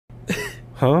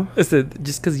Huh? Is it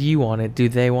just because you want it? Do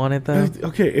they want it though?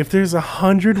 Okay, if there's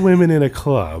 100 women in a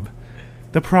club,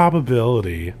 the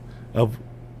probability of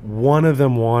one of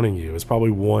them wanting you is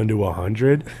probably 1 to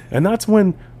 100, and that's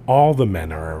when all the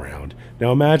men are around.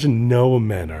 Now imagine no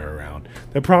men are around.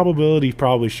 The probability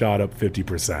probably shot up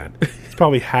 50%. It's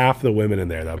probably half the women in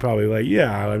there that are probably like,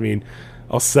 yeah, I mean,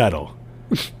 I'll settle.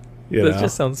 You That know?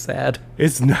 just sounds sad.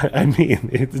 It's not, I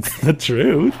mean, it's the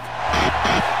truth.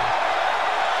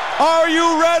 Are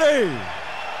you ready?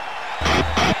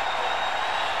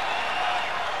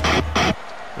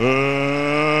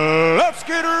 Let's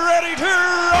get ready to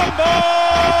rumble!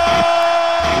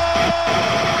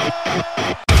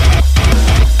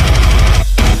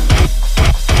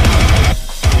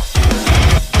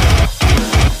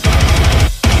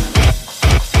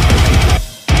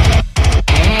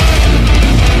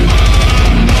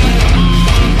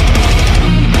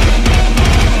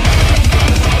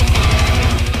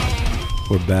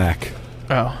 We're back.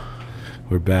 Oh,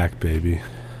 We're back, baby.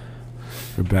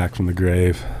 We're back from the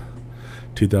grave.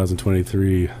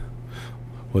 2023.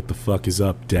 What the fuck is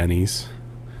up, Denny's?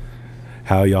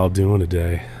 How y'all doing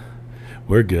today?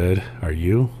 We're good. Are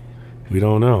you? We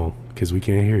don't know, because we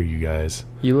can't hear you guys.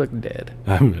 you look dead.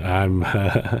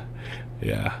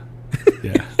 Yeah.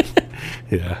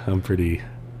 Yeah, I'm pretty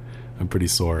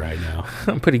sore right now.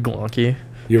 I'm pretty glonky.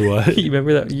 You're what? You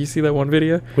remember that? You see that one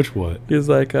video? Which what? He's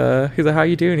like, how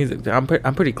you doing? He's like, I'm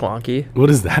pretty glonky. What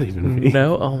does that even mean?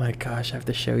 No? Oh my gosh, I have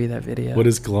to show you that video. What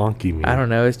does glonky mean? I don't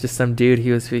know. It's just some dude.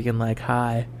 He was speaking like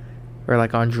high, or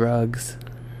like on drugs.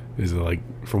 Is it like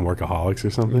from Workaholics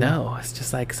or something? No, it's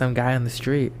just like some guy on the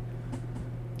street.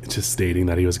 It's just stating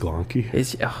that he was glonky.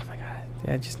 Oh my god!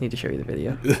 Yeah, I just need to show you the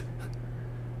video.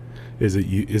 Is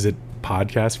it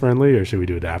podcast friendly, or should we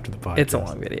do it after the podcast? It's a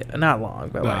long video, not long,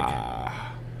 but like.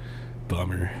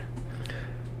 Bummer.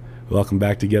 Welcome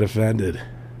back to Get Offended,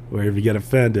 where if you get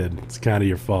offended, it's kind of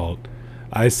your fault.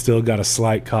 I still got a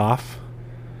slight cough.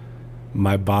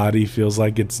 My body feels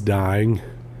like it's dying.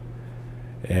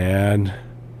 And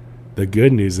the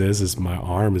good news is my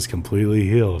arm is completely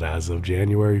healed as of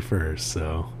January 1st.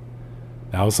 So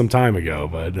that was some time ago,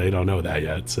 but they don't know that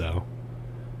yet. So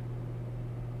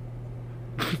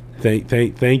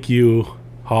thank you,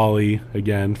 Holly,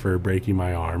 again for breaking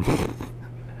my arm.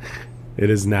 It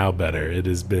is now better. It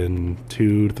has been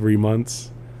 2-3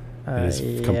 months. It is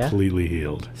Yeah. completely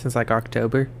healed. Since like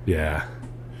October. Yeah.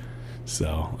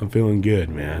 So I'm feeling good,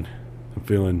 man. I'm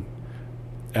feeling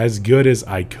as good as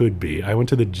I could be. I went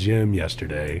to the gym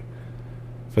yesterday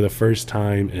for the first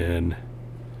time in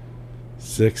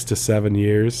 6 to 7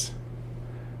 years.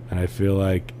 And I feel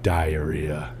like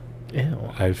diarrhea.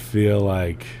 Ew. I feel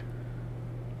like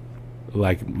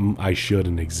I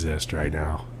shouldn't exist right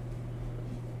now.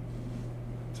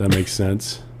 Does that make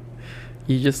sense?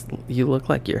 You look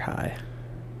like you're high.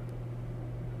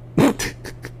 You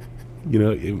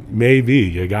know, maybe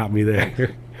you got me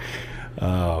there.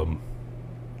 Yeah,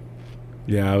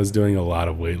 I was doing a lot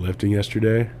of weightlifting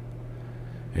yesterday,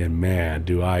 and man,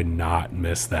 do I not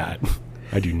miss that.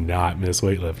 I do not miss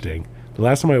weightlifting. The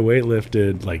last time I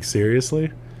weightlifted, like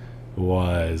seriously,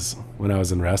 was when I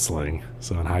was in wrestling,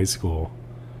 so in high school,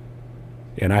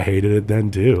 and I hated it then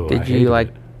too. Did you like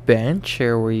bench,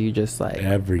 or were you just like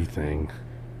everything?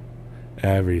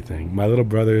 My little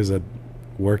brother is a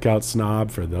workout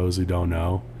snob. For those who don't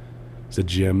know, he's a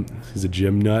gym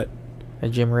nut. a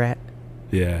gym rat?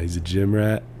 Yeah, he's a gym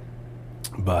rat.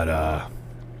 But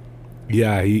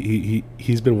yeah,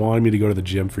 he's been wanting me to go to the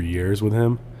gym for years with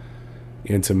him.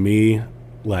 And to me,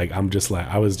 like I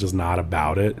was just not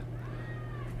about it.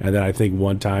 And then I think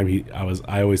one time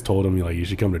I always told him, like, you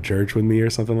should come to church with me or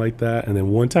something like that. And then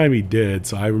one time he did.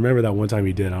 So I remember that one time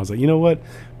he did. And I was like, you know what?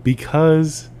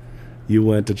 Because you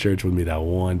went to church with me that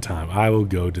one time, I will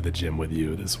go to the gym with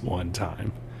you this one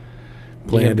time.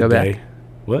 Plan go today. back?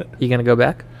 What? You gonna go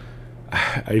back?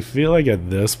 I feel like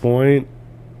at this point,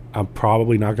 I'm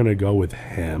probably not going to go with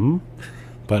him,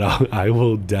 but I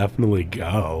will definitely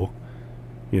go,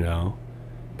 you know.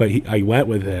 But I went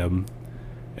with him,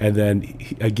 and then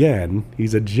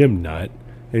he's a gym nut,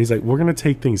 and he's like, we're going to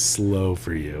take things slow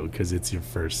for you because it's your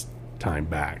first time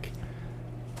back.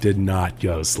 Did not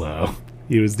go slow.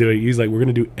 He's like, we're going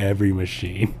to do every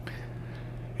machine.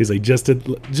 He's like, just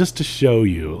to show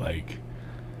you, like,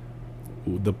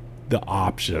 the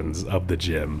options of the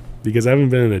gym, because I haven't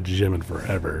been in a gym in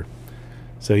forever.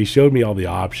 So he showed me all the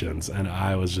options, and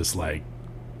I was just like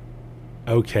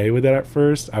okay with it at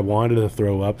first. I wanted to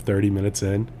throw up 30 minutes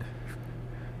in.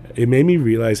 It made me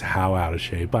realize how out of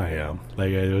shape I am.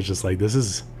 Like, it was just like, this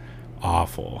is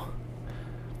awful.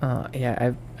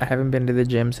 Yeah, I haven't been to the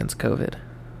gym since COVID.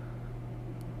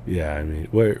 Yeah, I mean,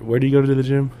 where do you go to the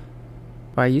gym?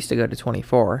 Well, I used to go to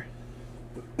 24.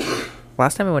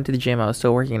 Last time I went to the gym, I was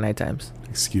still working night times.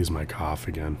 Excuse my cough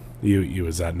again. You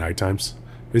was at night times?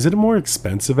 Is it more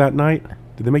expensive at night?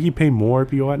 Did they make you pay more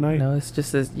if you go at night? No, it's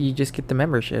just you just get the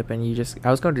membership, and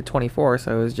I was going to 24,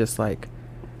 so it was just like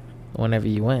whenever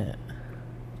you went.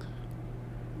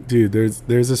 Dude, there's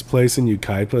this place in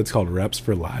Yucaipa. It's called Reps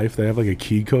for Life. They have like a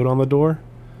key code on the door,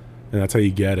 and that's how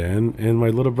you get in. And my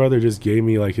little brother just gave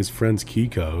me like his friend's key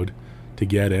code to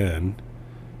get in.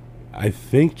 I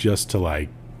think just to like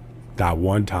that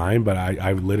one time, but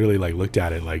I literally like looked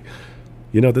at it like,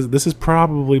 you know, this is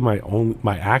probably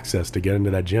my access to get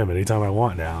into that gym anytime I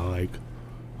want now. Like,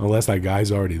 unless that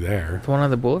guy's already there. The one on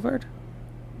the boulevard?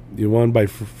 The one by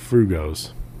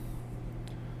Frugos.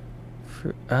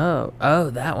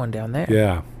 Oh, that one down there.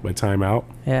 Yeah, by Time Out.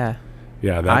 Yeah.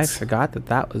 Yeah, I that's forgot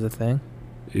that was a thing.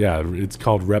 yeah. It's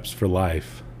called Reps for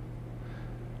Life.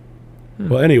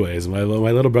 Well, anyways, my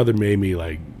little brother made me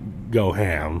like go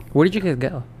ham. Where did you guys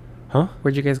go? Huh?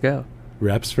 Where'd you guys go?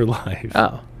 Reps for Life.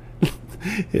 Oh.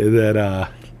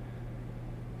 That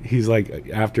he's like,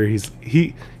 after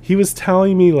he was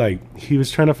telling me like he was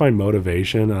trying to find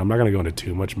motivation, and I'm not gonna go into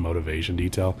too much motivation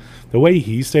detail. The way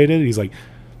he stated it, he's like,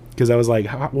 because I was like,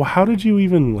 how did you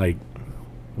even like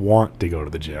want to go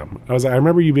to the gym? I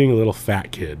remember you being a little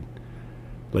fat kid.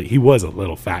 Like, he was a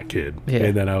little fat kid. Yeah.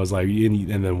 And then I was like,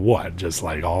 and then what? Just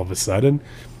like all of a sudden?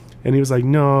 And he was like,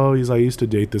 no, he's like, I used to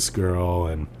date this girl,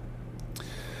 and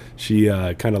she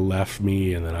kind of left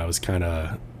me, and then I was kind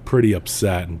of pretty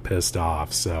upset and pissed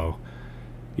off. So,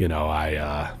 you know,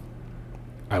 I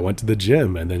went to the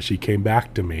gym, and then she came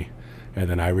back to me, and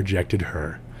then I rejected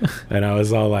her. And I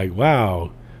was all like,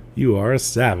 wow, you are a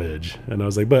savage. And I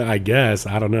was like, but I guess,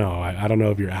 I don't know. I don't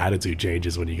know if your attitude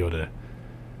changes when you go to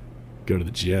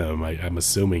the gym. I'm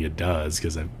assuming it does,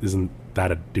 because isn't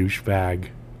that a douchebag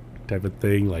type of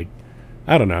thing? Like,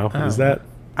 I don't know. Is that...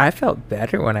 I felt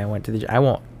better when I went to the gym. I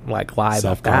won't like lie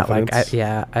about that. Like,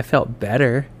 I felt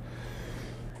better.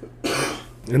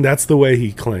 And that's the way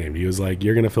he claimed. He was like,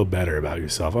 you're going to feel better about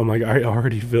yourself. I'm like, I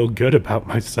already feel good about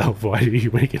myself. Why are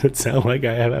you making it sound like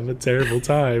I have a terrible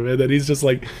time? And then he's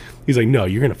like, no,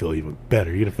 you're going to feel even better.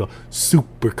 You're going to feel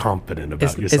super confident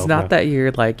about yourself. It's not now. that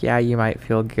you're like, yeah, you might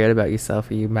feel good about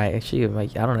yourself. Or you might actually,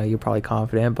 like, I don't know, you're probably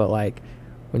confident. But like,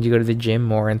 when you go to the gym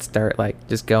more and start like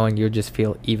just going, you'll just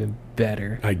feel even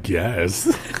better. I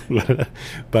guess.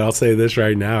 But I'll say this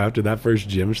right now. After that first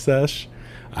gym sesh,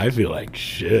 I feel like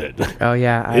shit. Oh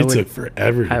yeah, It took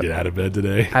forever to get out of bed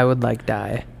today. I would like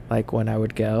die like when I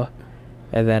would go,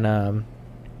 and then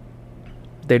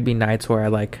there'd be nights where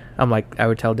I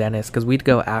would tell Dennis, because we'd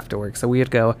go after work, so we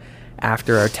would go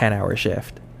after our 10-hour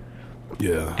shift.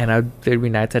 Yeah. And there'd be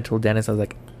nights I told Dennis, I was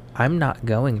like, I'm not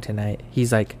going tonight.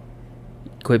 He's like,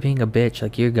 quit being a bitch,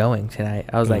 like, you're going tonight.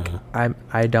 I was like,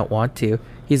 I don't want to.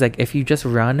 He's like, if you just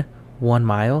run 1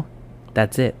 mile,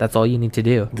 that's it. That's all you need to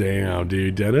do. Damn,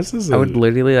 dude. Dennis is I would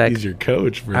literally like, he's your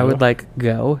coach, bro. I would like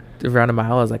go to run a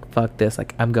mile. I was like, fuck this.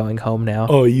 Like, I'm going home now.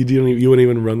 Oh, you wouldn't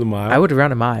even run the mile? I would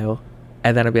run a mile,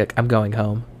 and then I'd be like, I'm going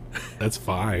home. That's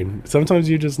fine. Sometimes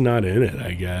you're just not in it,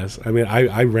 I guess. I mean,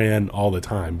 I ran all the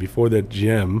time. Before that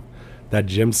gym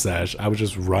sesh, I was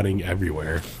just running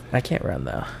everywhere. I can't run,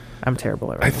 though. I'm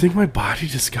terrible at running. I think my body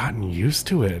just gotten used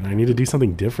to it, and I need to do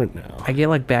something different now. I get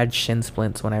like bad shin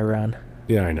splints when I run.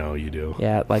 Yeah, I know you do.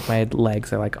 Yeah, like my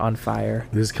legs are like on fire.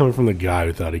 This is coming from the guy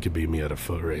who thought he could beat me at a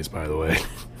foot race, by the way.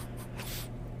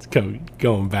 It's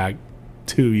going back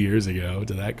 2 years ago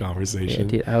to that conversation.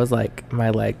 Yeah, dude, I was like, my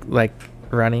leg, like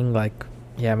running, like,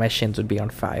 yeah, my shins would be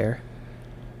on fire.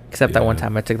 Except that one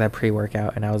time I took that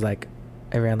pre-workout, and I was like,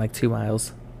 I ran like 2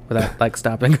 miles without like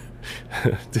stopping.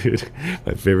 Dude,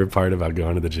 my favorite part about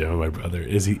going to the gym with my brother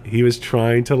is he was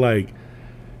trying to like,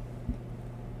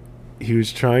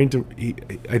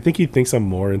 I think he thinks I'm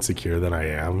more insecure than I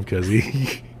am, because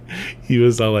he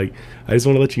was all like, I just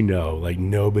want to let you know, like,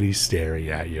 nobody's staring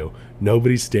at you.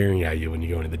 Nobody's staring at you when you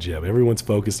go into the gym. Everyone's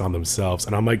focused on themselves.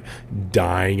 And I'm like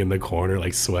dying in the corner,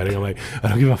 like sweating. I'm like, I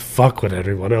don't give a fuck what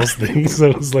everyone else thinks. So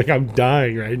it's like, I'm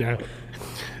dying right now.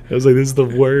 I was like, this is the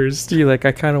worst. You're like,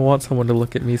 I kind of want someone to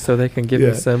look at me so they can give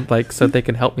me some, like, so they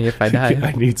can help me if I die.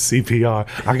 I need CPR.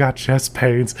 I got chest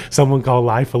pains. Someone call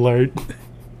Life Alert.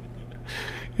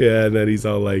 Yeah, and then he's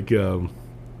all like,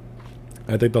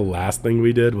 I think the last thing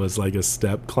we did was like a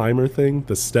step climber thing.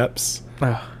 The steps,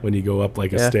 when you go up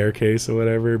like a staircase or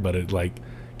whatever, but it like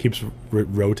keeps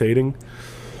rotating.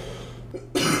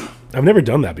 I've never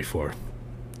done that before.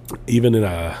 Even in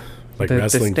a like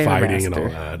wrestling, fighting, and all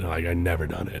that. Like, I've never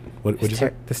done it. What'd you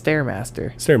say? The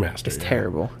Stairmaster. Stairmaster. It's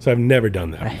terrible. So I've never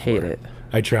done that I before. hate it.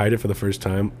 I tried it for the first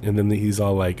time, and then he's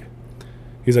like,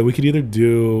 we could either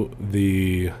do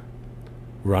the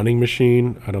running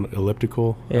machine, I don't know,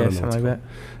 elliptical, I Yeah, don't know something what like it's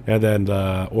that. called. And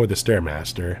then or the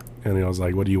Stairmaster. And I was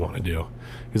like, what do you want to do?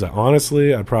 He's like,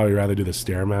 honestly, I'd probably rather do the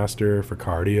Stairmaster for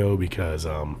cardio because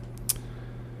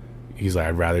he's like,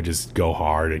 I'd rather just go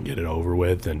hard and get it over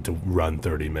with than to run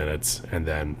 30 minutes and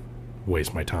then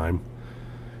waste my time.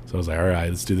 So I was like, all right,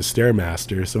 let's do the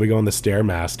Stairmaster. So we go on the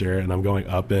Stairmaster, and I'm going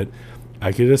up it.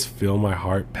 I could just feel my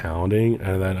heart pounding,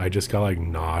 and then I just got like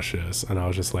nauseous, and I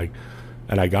was just like,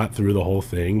 and I got through the whole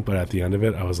thing, but at the end of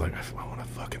it, I was like, I want to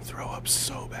fucking throw up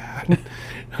so bad.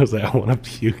 I was like, I want to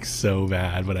puke so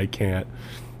bad, but I can't.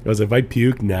 I was like, if I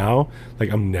puke now,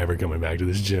 like, I'm never coming back to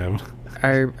this gym. I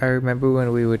remember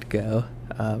when we would go,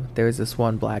 there was this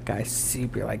one black guy,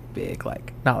 super like big,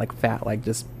 like not like fat, like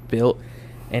just built,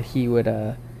 and he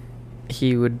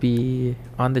would be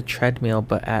on the treadmill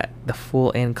but at the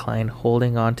full incline,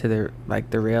 holding on to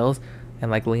the rails and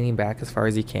like leaning back as far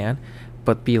as he can,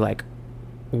 but be like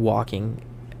walking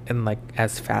and like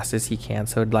as fast as he can,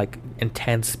 so like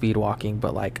intense speed walking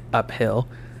but like uphill,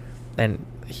 and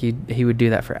he would do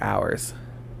that for hours.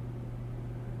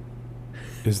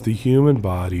 Is the human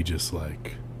body just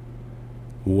like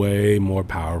way more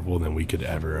powerful than we could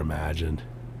ever imagine?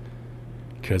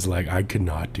 Because like I could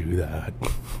not do that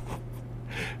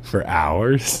for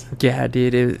hours. Yeah,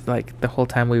 dude, it was like the whole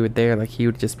time we were there, like he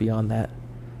would just be on that.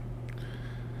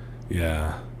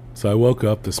 Yeah. So I woke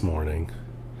up this morning,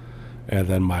 and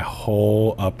then my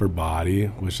whole upper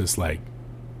body was just like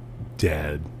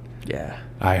dead. Yeah.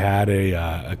 I had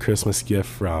a Christmas gift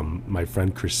from my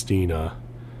friend Christina,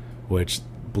 which,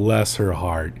 bless her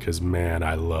heart, because man,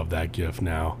 I love that gift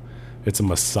now. It's a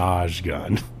massage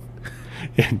gun.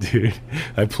 And dude,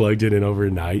 I plugged it in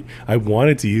overnight. I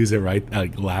wanted to use it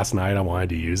like last night. I wanted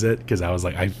to use it because I was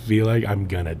like, I feel like I'm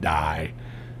gonna die.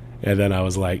 And then I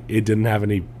was like, it didn't have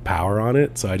any power on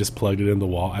it, so I just plugged it in the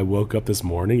wall. I woke up this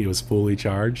morning, it was fully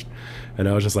charged, and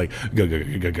I was just like, go, go,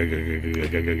 go, go, go, go, go, go,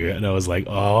 go, go, go. And I was like,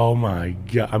 oh my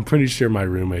god. I'm pretty sure my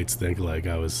roommates think like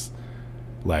I was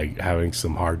like having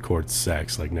some hardcore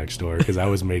sex like next door, because I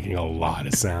was making a lot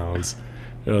of sounds.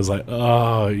 And I was like,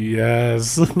 oh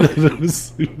yes.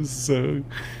 it was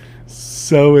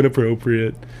so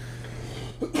inappropriate.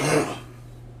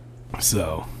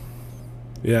 So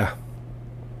yeah,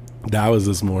 that was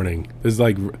this morning. It's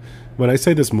like, when I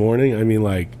say this morning, I mean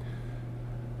like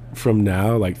from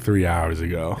now, like 3 hours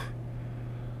ago.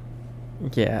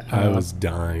 Yeah. I was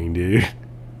dying, dude.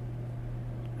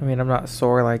 I mean, I'm not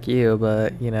sore like you,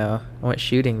 but you know, I went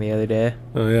shooting the other day.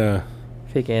 Oh yeah.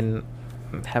 Freaking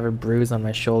have a bruise on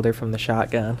my shoulder from the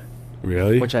shotgun,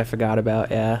 Really? which I forgot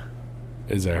about. Yeah.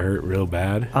 Is it hurt real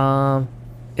bad?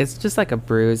 It's just like a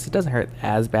bruise. It doesn't hurt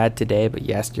as bad today, but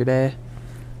yesterday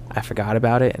I forgot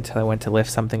about it until I went to lift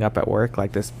something up at work,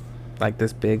 like this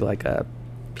big like a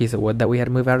piece of wood that we had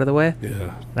to move out of the way.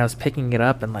 Yeah. And I was picking it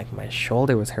up, and like my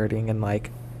shoulder was hurting, and like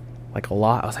a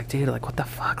lot. I was like, dude, like what the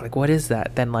fuck? Like what is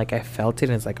that? Then like I felt it,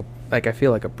 and it's like I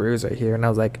feel like a bruise right here, and I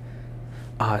was like,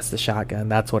 oh, it's the shotgun.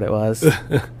 That's what it was.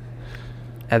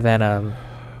 And then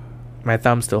my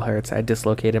thumb still hurts. I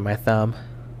dislocated my thumb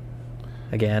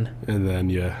again. And then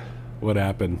yeah, what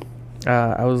happened?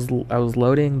 I was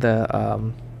loading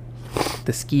the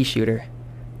ski shooter,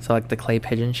 so like the clay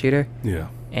pigeon shooter, Yeah.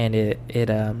 and it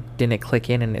didn't click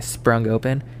in, and it sprung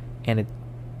open, and it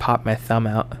popped my thumb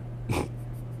out.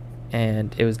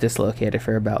 And it was dislocated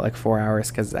for about like 4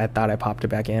 hours because I thought I popped it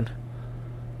back in.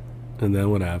 And then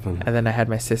what happened? And then I had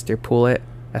my sister pull it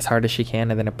as hard as she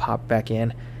can, and then it popped back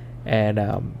in. And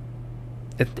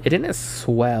it didn't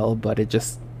swell, but it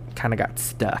just kind of got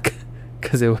stuck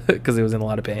because it was in a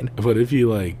lot of pain. What if you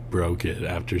like broke it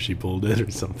after she pulled it or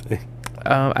something?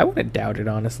 I wouldn't doubt it,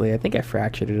 honestly. I think I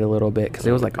fractured it a little bit because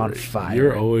it was like on fire.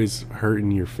 You're always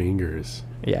hurting your fingers.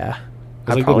 Yeah.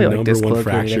 That's like probably, the number one dislocated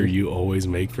fracture it. you always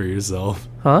make for yourself.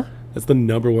 Huh? That's the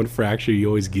number one fracture you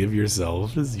always give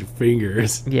yourself, is your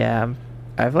fingers. Yeah.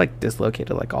 I've like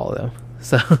dislocated like all of them.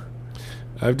 So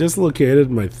I've dislocated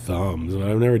my thumbs, but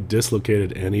I've never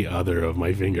dislocated any other of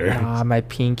my fingers. my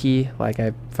pinky, like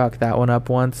I fucked that one up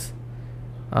once.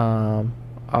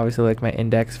 Obviously like my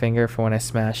index finger for when I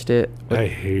smashed it. I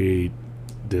hate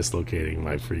dislocating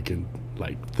my freaking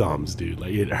like thumbs, dude.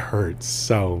 Like it hurts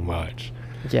so much.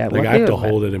 Yeah, Like I have to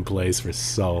hold it in place for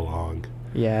so long.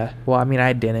 Yeah. Well, I mean,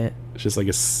 I didn't. It's just like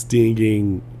a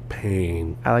stinging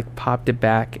pain. I like popped it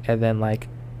back, and then like,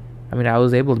 I mean, I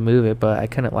was able to move it, but I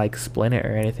couldn't like splint it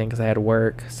or anything because I had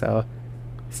work. So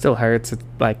it still hurts. It's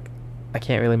like I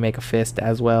can't really make a fist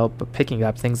as well, but picking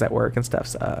up things at work and stuff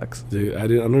sucks. Dude, I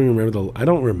don't remember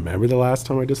the last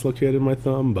time I dislocated my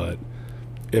thumb, but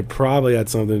It probably had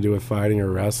something to do with fighting or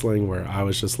wrestling, where I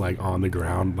was just like on the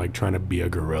ground, like trying to be a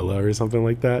gorilla or something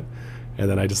like that, and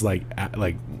then I just like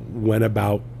went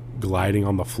about gliding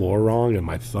on the floor wrong, and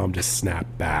my thumb just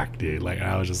snapped back, dude. Like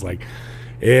I was just like,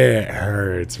 it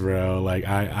hurts, bro. Like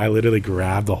I literally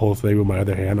grabbed the whole thing with my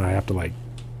other hand, and I have to like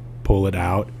pull it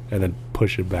out and then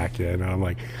push it back in, and I'm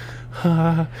like,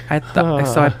 so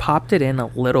I popped it in a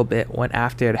little bit when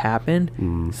after it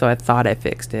happened, so I thought I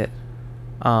fixed it.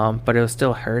 But it was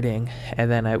still hurting.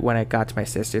 And then when I got to my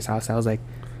sister's house, I was like,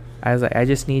 I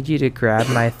just need you to grab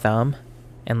my thumb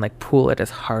and like pull it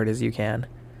as hard as you can.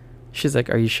 She's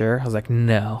like, are you sure? I was like,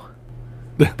 no,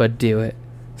 but do it.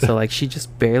 So like, she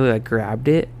just barely like grabbed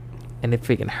it and it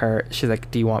freaking hurt. She's like,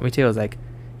 do you want me to? I was like,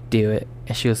 do it.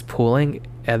 And she was pulling,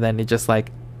 and then it just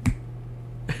like,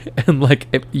 and like,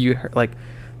 if you heard, like,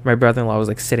 my brother-in-law was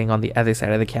like sitting on the other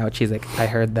side of the couch. He's like, I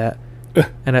heard that.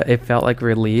 And it felt like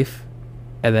relief.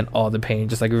 And then all the pain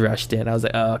just like rushed in. I was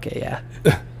like, oh, okay, yeah.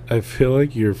 I feel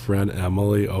like your friend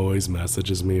Emily always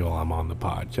messages me while I'm on the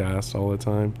podcast all the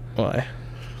time. Why?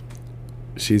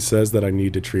 She says that I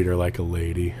need to treat her like a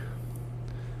lady.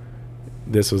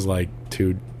 This was like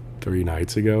 2-3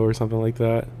 nights ago or something like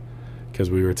that,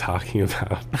 because we were talking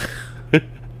about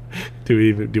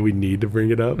do we need to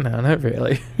bring it up? No, not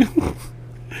really.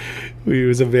 It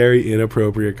was a very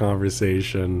inappropriate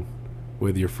conversation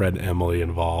with your friend Emily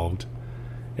involved.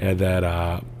 And that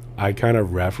I kind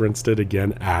of referenced it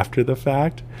again after the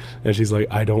fact. And she's like,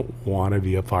 I don't want to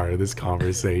be a part of this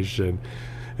conversation.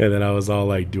 And then I was all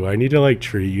like, do I need to like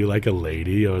treat you like a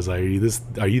lady? I was like,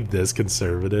 are you this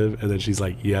conservative? And then she's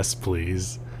like, yes,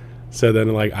 please. So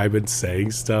then like I've been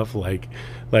saying stuff like,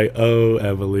 oh,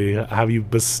 Emily, have you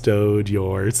bestowed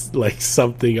yours like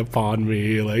something upon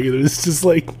me? Like it was just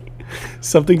like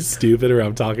something stupid, or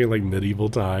I'm talking like medieval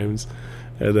times.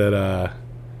 And then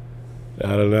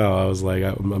I don't know. I was like,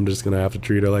 I'm just going to have to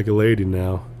treat her like a lady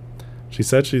now. She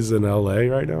said she's in LA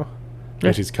right now. Yeah.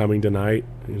 And she's coming tonight.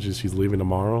 And she's leaving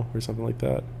tomorrow or something like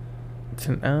that.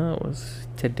 It was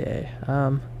today.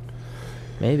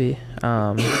 Maybe.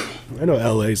 I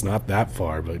know LA's not that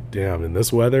far, but damn, in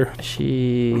this weather.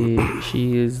 She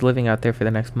is living out there for the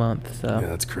next month. So. Yeah,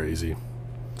 that's crazy.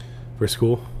 For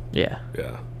school? Yeah.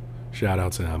 Yeah. Shout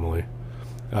out to Emily.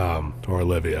 Or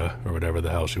Olivia, or whatever the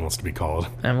hell she wants to be called.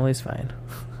 Emily's fine.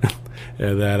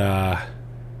 And then,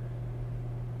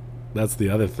 that's the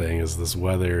other thing, is this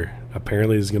weather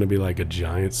apparently is going to be like a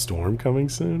giant storm coming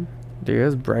soon. Dude, it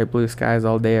was bright blue skies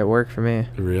all day at work for me.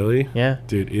 Really? Yeah.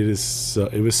 Dude, it was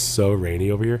so rainy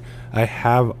over here. I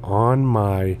have on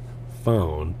my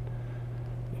phone,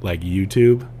 like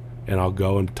YouTube, and I'll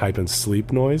go and type in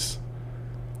sleep noise.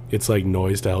 It's like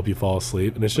noise to help you fall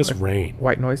asleep, and it's just rain.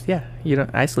 White noise, yeah.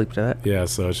 I sleep to that. Yeah,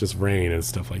 so it's just rain and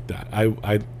stuff like that.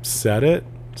 I set it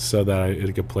so that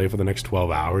it could play for the next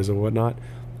 12 hours and whatnot.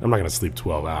 I'm not gonna sleep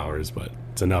 12 hours, but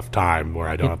it's enough time where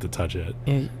I don't have to touch it.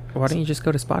 Yeah, why don't you just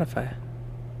go to Spotify?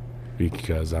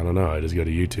 Because I don't know. I just go to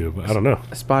YouTube. I don't know.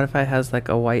 Spotify has like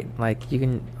a white, like you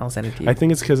can. I'll send it to you. I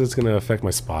think it's because it's gonna affect my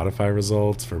Spotify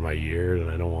results for my year,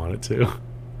 and I don't want it to.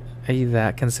 Are you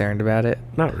that concerned about it?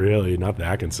 Not really, not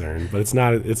that concerned. But it's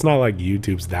not like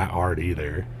YouTube's that hard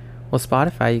either. Well,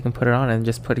 Spotify, you can put it on and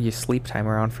just put your sleep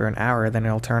timer on for an hour, then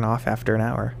it'll turn off after an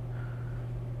hour.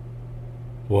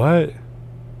 What?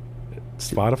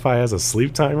 Spotify has a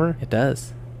sleep timer? It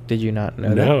does. Did you not know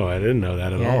that? No, I didn't know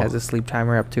that at all. Yeah, it has a sleep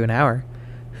timer up to an hour.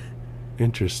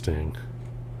 Interesting.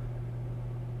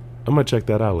 I'm going to check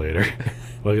that out later.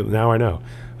 Well, now I know.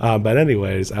 But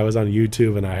anyways, I was on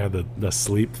YouTube and I had the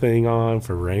sleep thing on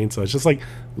for rain. So it's just like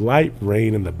light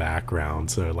rain in the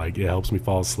background. So like it helps me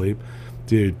fall asleep.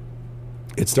 Dude,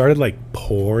 it started like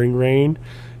pouring rain.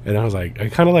 And I was like, I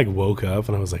kind of like woke up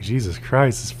and I was like, Jesus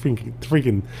Christ, this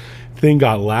freaking thing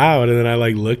got loud. And then I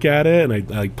like look at it and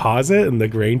I like pause it and the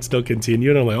rain still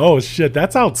continued. And I'm like, oh shit,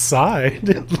 that's outside.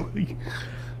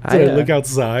 I look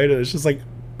outside and it's just like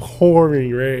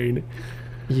pouring rain.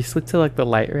 You sleep to like the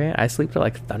light rain? I sleep to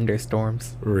like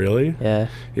thunderstorms. Really? Yeah.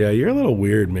 Yeah, you're a little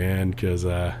weird, man, because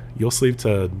you'll sleep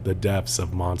to the depths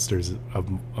of monsters of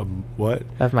what?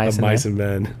 Of mice and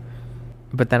men.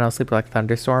 But then I'll sleep to like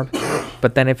thunderstorm.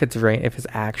 But then if it's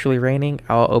actually raining,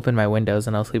 I'll open my windows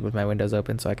and I'll sleep with my windows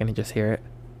open so I can just hear it.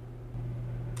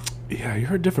 Yeah,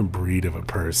 you're a different breed of a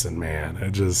person, man.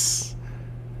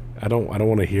 I don't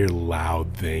want to hear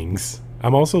loud things.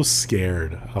 I'm also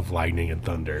scared of lightning and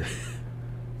thunder.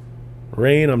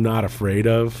 Rain, I'm not afraid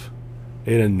of.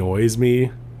 It annoys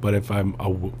me, but if I'm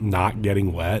not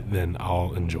getting wet, then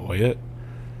I'll enjoy it.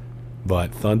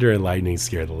 But thunder and lightning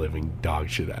scare the living dog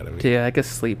shit out of me. Yeah, I could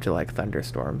sleep to like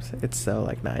thunderstorms. It's so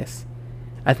like nice.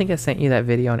 I think I sent you that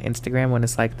video on Instagram when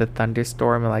it's like the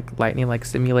thunderstorm and like lightning like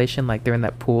simulation, like they're in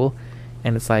that pool,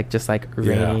 and it's like just like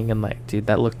raining and like, dude,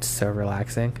 that looked so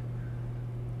relaxing.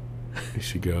 You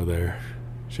should go there.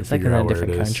 Should It's like in figure a out where it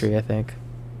different is. country, I think.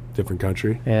 Different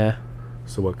country. Yeah.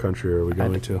 So what country are we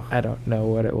going to? I don't know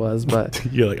what it was, but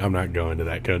You're like, I'm not going to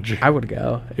that country. I would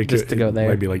go just to go It there.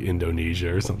 might be like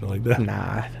Indonesia or something like that. Nah,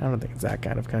 I don't think it's that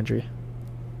kind of country.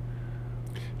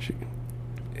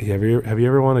 Have you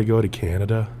ever want to go to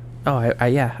Canada? Oh,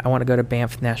 yeah, I want to go to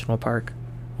Banff National Park.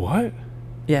 What?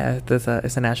 Yeah, it's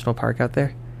a national park out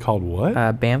there. Called what?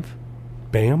 Banff.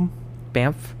 Bam?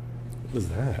 Banff, What is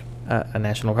that? a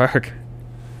national park.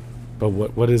 But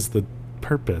what is the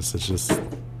purpose? It's just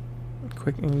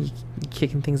Quick,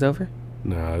 kicking things over.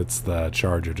 no. It's the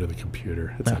charger to the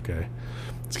computer. It's Oh. okay.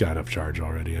 It's got enough charge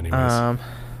already, anyways.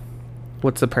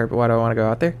 What's the purpose? Why do I want to go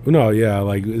out there? No, yeah.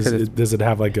 Like, 'Cause does it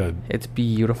have like a? It's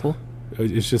beautiful.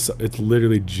 It's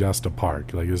literally just a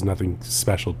park. Like, there's nothing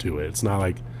special to it. It's not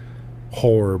like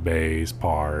horror based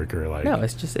park or like. No,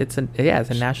 it's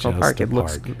a national just park. a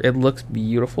It looks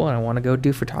beautiful, and I want to go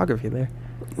do photography there.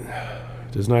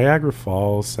 Does Niagara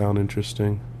Falls sound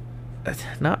interesting?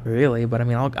 Not really, but I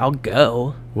mean, I'll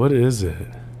go. What is it?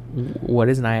 What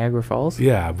is Niagara Falls?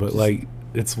 Yeah, but like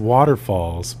it's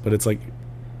waterfalls, but it's like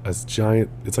a giant.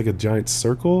 It's like a giant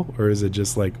circle, or is it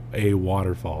just like a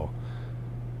waterfall?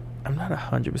 I'm not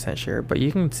 100% sure, but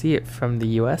you can see it from the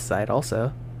U.S. side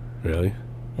also. Really?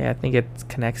 Yeah, I think it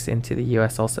connects into the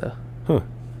U.S. also. Huh?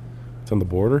 It's on the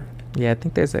border. Yeah, I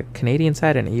think there's a Canadian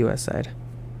side and a U.S. side.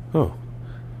 Oh.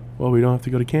 Well, we don't have to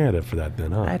go to Canada for that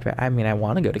then, huh? I mean, I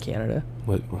want to go to Canada.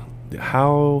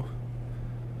 How?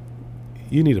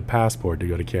 You need a passport to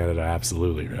go to Canada,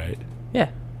 absolutely, right? Yeah.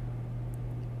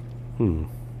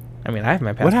 I mean, I have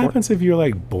my passport. What happens if you're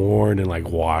like born in like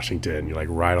Washington? You're like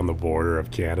right on the border of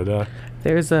Canada.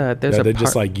 There's a They're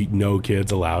just like no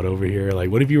kids allowed over here. Like,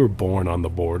 what if you were born on the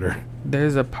border?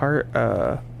 There's a part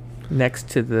next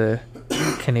to the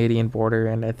Canadian border,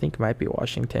 and I think it might be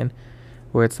Washington,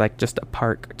 where it's like just a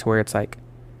park to where it's like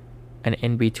an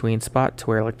in-between spot to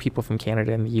where like people from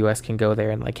Canada and the US can go there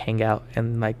and like hang out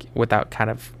and like without kind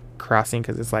of crossing,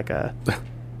 because it's like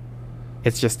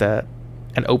it's just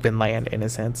an open land in a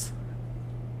sense.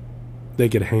 They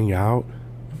could hang out.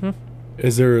 Mhm.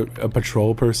 Is there a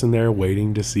patrol person there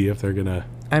waiting to see if they're gonna?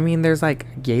 I mean, there's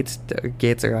like gates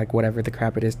or like whatever the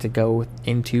crap it is to go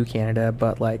into Canada,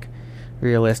 but like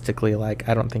realistically, like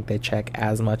I don't think they check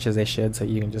as much as they should, so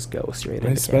you can just go straight I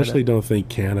into especially Canada. don't think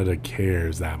Canada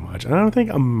cares that much. I don't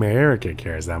think America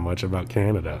cares that much about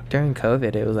Canada. During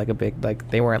COVID, it was like a big, like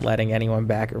they weren't letting anyone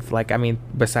back, or like, I mean,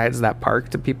 besides that park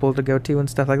to people to go to and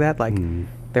stuff like that, like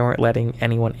they weren't letting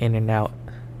anyone in and out.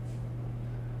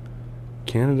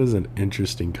 Canada's an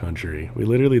interesting country. We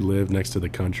literally live next to the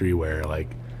country where like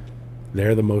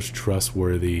they're the most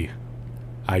trustworthy,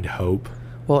 I'd hope.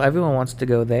 Well, everyone wants to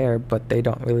go there, but they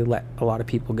don't really let a lot of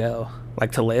people go,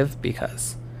 like to live,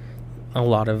 because a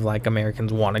lot of like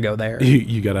Americans want to go there.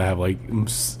 You gotta have like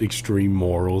extreme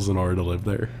morals in order to live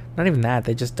there. Not even that,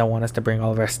 they just don't want us to bring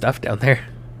all of our stuff down there.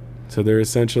 So they're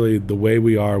essentially the way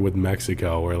we are with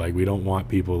Mexico, where like we don't want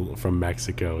people from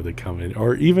Mexico to come in,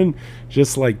 or even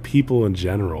just like people in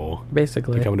general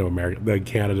Basically. to come to America. Like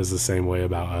Canada's the same way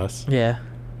about us. Yeah.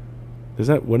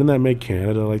 Wouldn't that make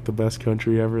Canada like the best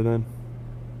country ever then?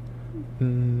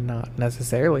 Not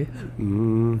necessarily.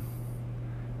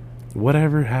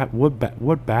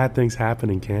 What bad things happen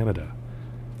in Canada?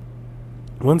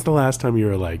 When's the last time you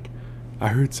were like, I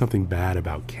heard something bad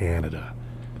about Canada?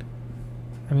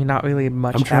 I mean, not really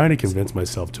much. I'm trying to happens. convince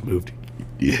myself to move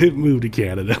to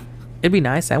Canada. It'd be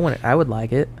nice. I would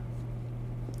like it.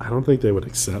 I don't think they would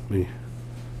accept me.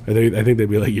 I think they'd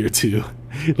be like, you're too.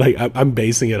 Like I'm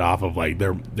basing it off of like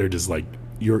they're just like,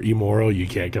 you're immoral. You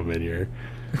can't come in here.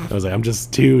 I was like, I'm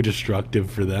just too destructive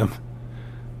for them.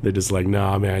 They're just like,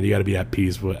 nah, man, you got to be at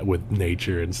peace with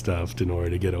nature and stuff in order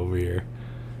to get over here.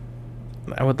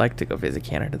 I would like to go visit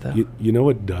Canada, though. You know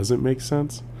what doesn't make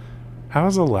sense? How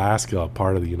is Alaska a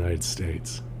part of the United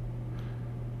States?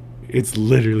 It's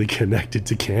literally connected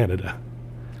to Canada.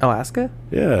 Alaska?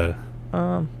 Yeah.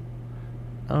 I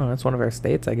don't know. It's one of our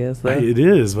states, I guess. Though. It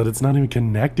is, but it's not even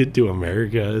connected to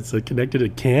America. It's connected to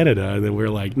Canada, and then we're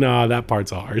like, nah, that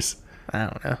part's ours. I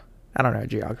don't know. I don't know how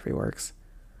geography works.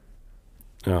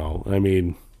 Oh, I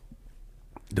mean,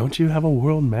 don't you have a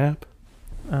world map?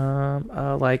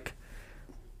 Like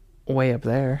way up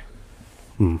there.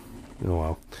 Oh,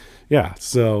 well. Yeah,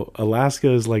 so Alaska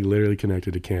is like literally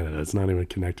connected to Canada. It's not even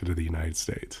connected to the United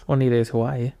States. Well, neither is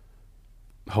Hawaii.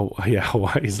 Yeah,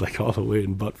 Hawaii's like all the way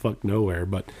in buttfuck nowhere,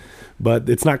 but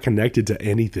it's not connected to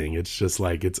anything. It's just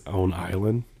like its own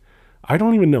island. I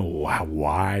don't even know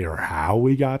why or how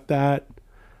we got that,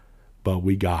 but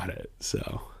we got it.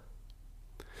 So,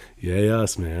 yay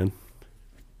us, man.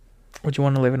 Would you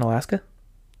want to live in Alaska?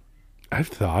 I've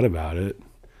thought about it.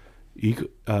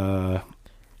 I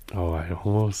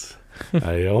almost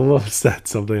said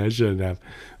something I shouldn't have.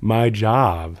 My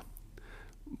job,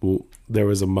 there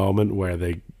was a moment where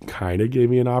they kind of gave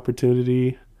me an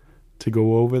opportunity to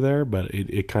go over there, but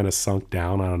it kind of sunk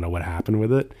down. I don't know what happened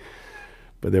with it.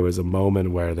 But there was a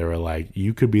moment where they were like,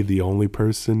 you could be the only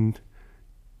person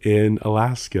in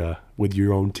Alaska with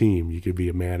your own team. You could be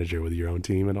a manager with your own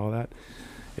team and all that.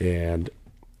 And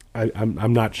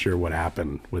I'm not sure what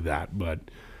happened with that, but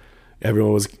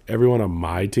everyone on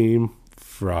my team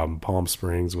from Palm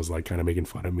Springs was like kind of making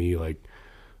fun of me, like,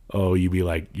 oh, you'd be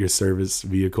like, your service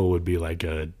vehicle would be like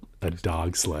a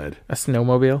dog sled. A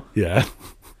snowmobile? Yeah.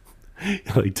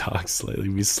 Like dog sled.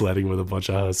 You'd be sledding with a bunch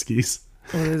of huskies.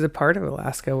 Well, there's a part of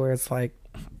Alaska where it's like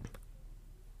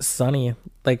sunny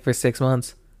like for 6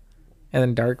 months and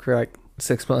then dark for like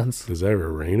 6 months. Does it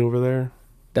ever rain over there?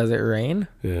 Does it rain?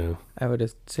 Yeah. I would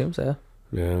assume so.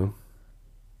 Yeah.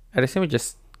 I'd assume it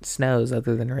just snows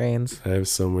other than rains. I have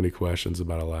so many questions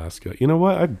about Alaska. You know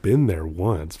what? I've been there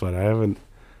once, but I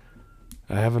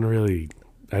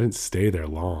didn't stay there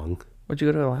long. What'd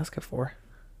you go to Alaska for?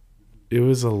 It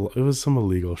was some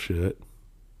illegal shit.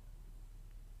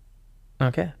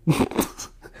 Okay.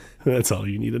 That's all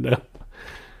you need to know.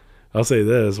 I'll say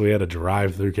this, we had to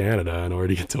drive through Canada in order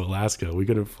to get to Alaska. We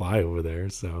couldn't fly over there,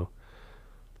 so.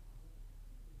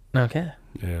 Okay.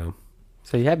 Yeah.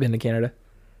 So you have been to Canada?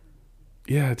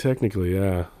 Yeah, technically,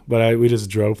 yeah. But we just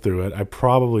drove through it. I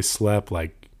probably slept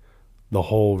like the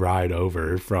whole ride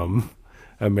over from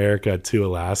America to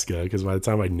Alaska, because by the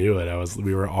time I knew it,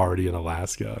 we were already in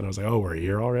Alaska, and I was like, oh, we're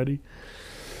here already?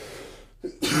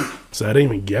 So I didn't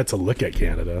even get to look at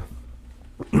Canada.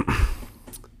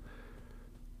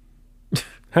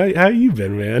 How you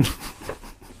been, man?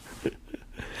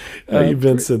 How you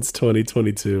been since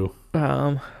 2022?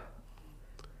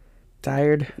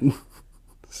 Tired.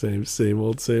 Same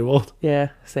old. Yeah,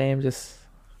 same. Just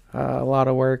a lot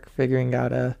of work figuring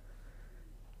out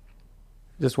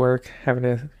just work.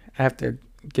 I have to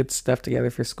get stuff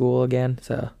together for school again.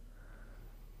 So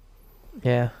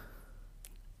yeah.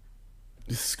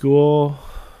 School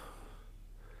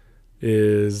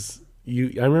is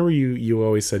I remember you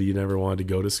always said you never wanted to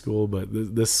go to school, but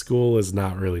this school is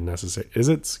not really necessary. Is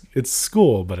it? It's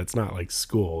school, but it's not like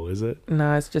school, is it?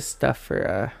 No, it's just stuff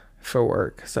for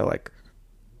work. So like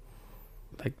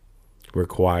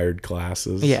required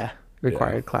classes. Yeah,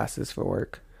 required classes for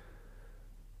work.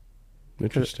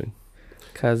 Interesting.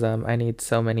 Because I need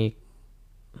so many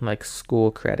like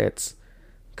school credits,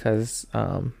 because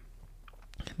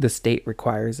the state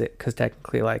requires it, because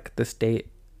technically like the state,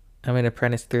 I'm an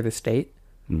apprentice through the state,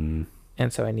 and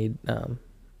so I need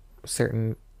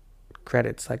certain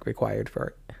credits like required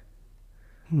for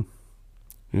it.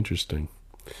 Interesting.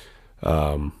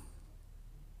 I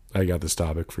got this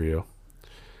topic for you.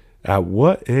 At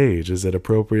what age is it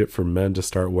appropriate for men to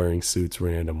start wearing suits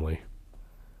randomly?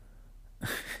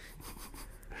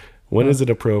 When is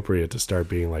it appropriate to start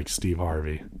being like Steve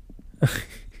Harvey?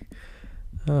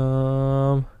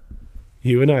 You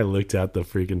and I looked at the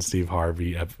freaking Steve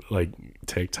Harvey like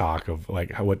TikTok of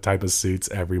like what type of suits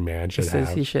every man should It says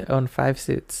have. he should own 5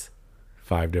 suits.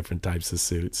 5 different types of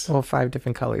suits. Well, 5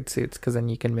 different colored suits, because then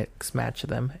you can mix match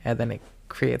them, and then it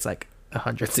creates like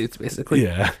 100 suits basically.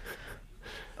 Yeah.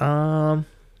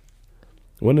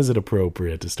 When is it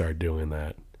appropriate to start doing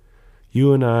that?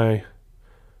 You and I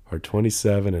are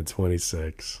 27 and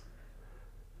 26.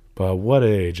 But what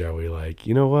age are we like,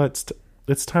 you know what?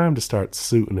 It's time to start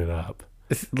suiting it up.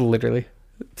 It's literally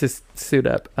just suit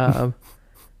up. To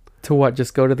what?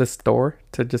 Just go to the store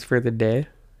for the day,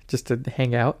 just to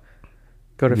hang out.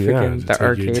 Go to freaking the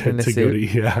arcade in a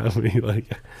suit. I mean, like,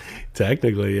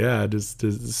 technically, yeah, just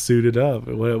to suit it up.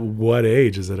 What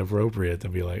age is it appropriate to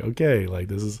be like, okay, like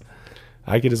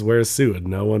I could just wear a suit and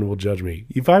no one will judge me.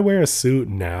 If I wear a suit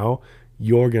now,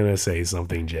 you're gonna say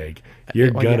something, Jake.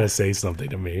 You're gonna say something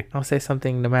to me. I'll say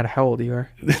something no matter how old you are.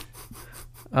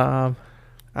 I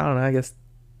don't know. I guess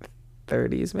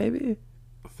 30s maybe.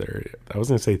 30. I was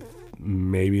gonna say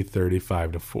maybe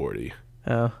 35 to 40.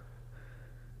 Oh.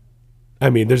 I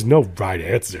mean, there's no right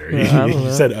answer. Yeah,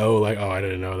 you said, I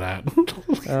didn't know that.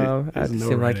 I'd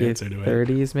seem like your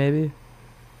 30s maybe.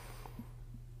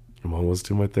 I'm almost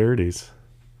to my 30s.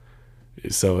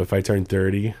 So if I turn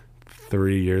 30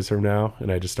 3 years from now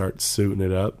and I just start suiting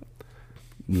it up,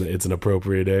 it's an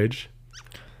appropriate age.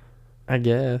 I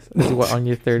guess. What, on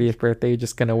your 30th birthday, you're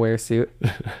just gonna wear a suit?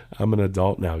 I'm an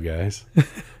adult now, guys.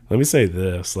 Let me say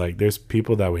this: like, there's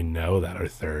people that we know that are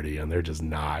 30, and they're just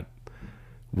not.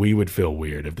 We would feel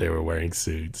weird if they were wearing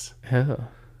suits. Oh.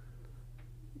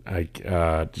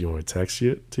 Do you want to text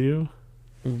it to you?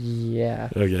 Yeah.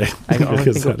 Okay. I could only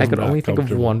Because think of, I'm not think of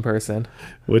comfortable. one person.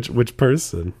 Which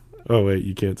person? Oh wait,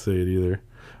 you can't say it either.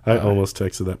 I almost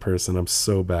texted that person. I'm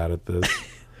so bad at this.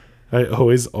 I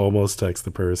always almost text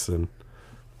the person.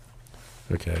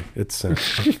 Okay, it's sent.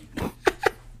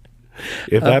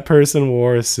 If that person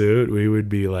wore a suit, we would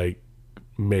be like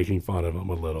making fun of him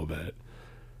a little bit.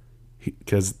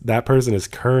 Because that person is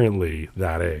currently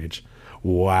that age.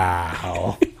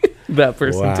 Wow. That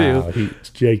person too.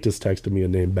 Jake just texted me a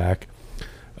name back.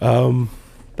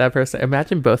 That person.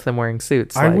 Imagine both of them wearing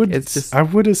suits. I Like, would it's just I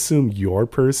would assume your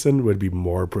person would be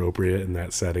more appropriate in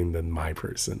that setting than my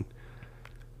person.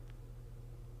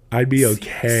 I'd be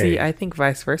okay. See, I think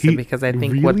vice versa, because I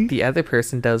think what really? the other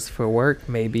person does for work,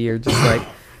 maybe you're just like,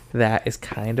 that is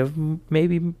kind of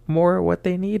maybe more what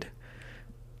they need,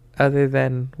 other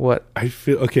than what. I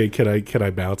feel okay. Can I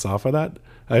bounce off of that?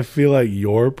 I feel like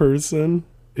your person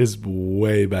is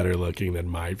way better looking than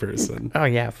my person. Oh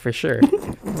yeah, for sure.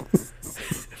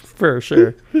 For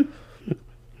sure.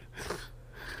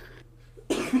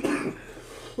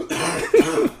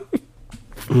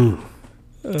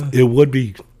 It would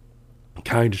be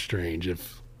kind of strange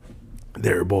if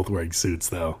they were both wearing suits,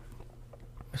 though.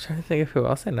 I'm trying to think of who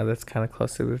else I know that's kind of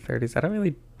close to the 30s. I don't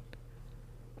really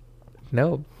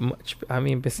know much. I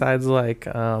mean, besides like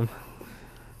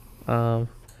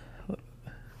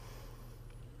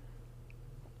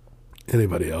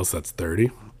Anybody else that's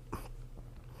 30?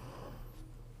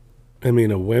 I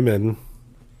mean, a women.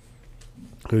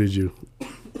 Who did you?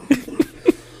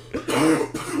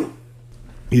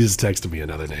 He just texted me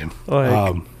another name.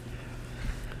 Like-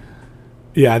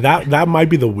 Yeah, that might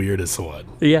be the weirdest one.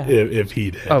 Yeah. If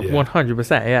he did. oh, yeah.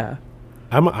 100%, yeah.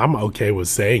 I'm okay with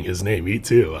saying his name. Me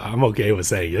too. I'm okay with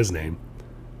saying his name.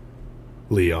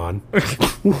 Leon.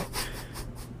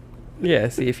 Yeah,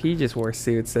 see, if he just wore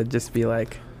suits, it'd just be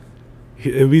like,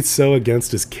 It'd be so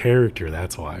against his character.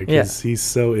 That's why, because Yeah. he's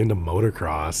so into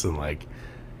motocross and like,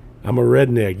 I'm a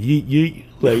redneck. You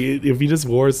like if he just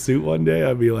wore a suit one day,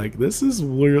 I'd be like, this is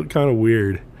weird, kind of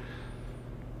weird.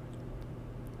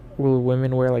 will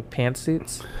women wear like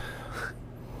pantsuits?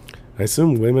 I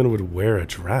assume women would wear a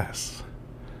dress.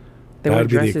 They That wear would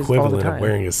be the dresses all the equivalent time. of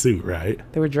wearing a suit, right?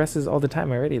 They wear dresses all the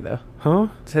time already, though. Huh?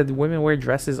 Said women wear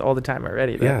dresses all the time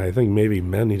already, though. Yeah, I think maybe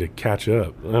men need to catch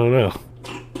up. I don't know.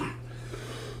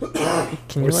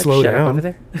 Can Or you like slow shut up down. over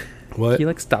there? What? Can you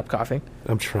like stop coughing?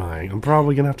 I'm trying. I'm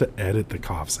probably gonna have to edit the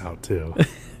coughs out too.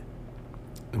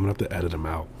 I'm gonna have to edit them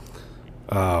out.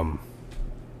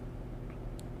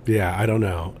 Yeah, I don't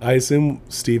know. I assume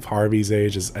Steve Harvey's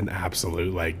age is an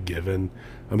absolute like given.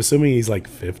 I'm assuming he's like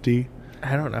 50.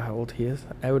 I don't know how old he is.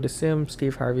 I would assume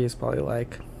Steve Harvey is probably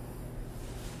like,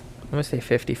 I'm gonna say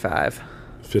 55.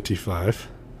 55.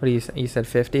 What do you say? You said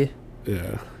 50?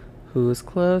 Yeah. Who's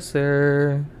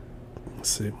closer? Let's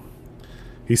see.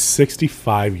 He's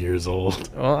 65 years old.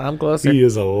 Well, I'm closer. He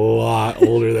is a lot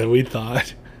older than we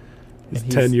thought. He's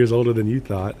And 10 years older than you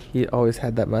thought. He always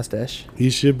had that mustache. He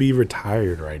should be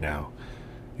retired right now.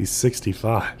 He's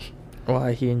 65. Well,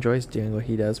 he enjoys doing what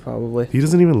he does, probably. He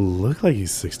doesn't even look like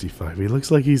he's 65. He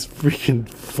looks like he's freaking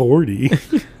 40.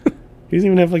 He doesn't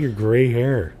even have like a gray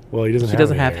hair. Well, he doesn't He have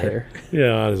doesn't any have hair. hair.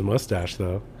 Yeah, on his mustache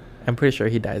though. I'm pretty sure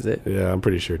he dyes it. Yeah, I'm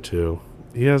pretty sure too.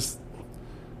 He has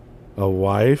a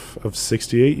wife of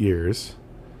 68 years.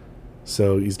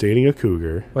 So he's dating a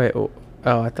cougar. Wait, oh,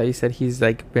 I thought you said he's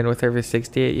like been with her for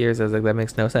 68 years. I was like, that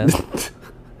makes no sense.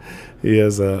 He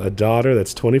has a daughter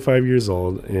that's 25 years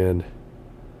old and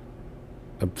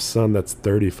a son that's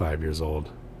 35 years old.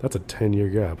 That's a 10-year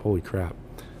gap. Holy crap.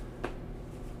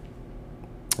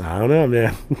 I don't know,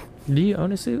 man. Do you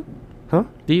own a suit? Huh?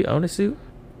 Do you own a suit?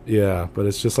 Yeah, but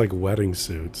it's just like wedding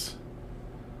suits.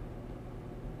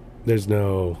 There's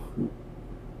no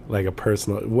like a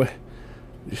personal what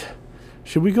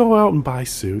should we go out and buy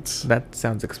suits? That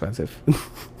sounds expensive.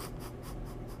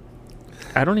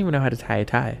 I don't even know how to tie a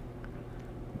tie.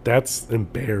 That's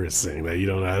embarrassing that you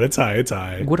don't know how to tie a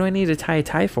tie. What do I need to tie a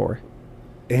tie for?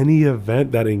 Any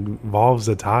event that involves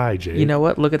a tie, Jake. You know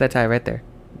what? Look at that tie right there.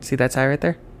 See that tie right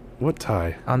there? What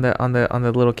tie? On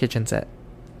the little kitchen set.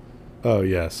 Oh,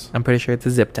 yes. I'm pretty sure it's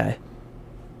a zip tie.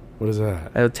 What is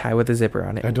that? A tie with a zipper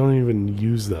on it. I don't even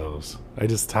use those. I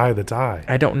just tie the tie.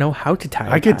 I don't know how to tie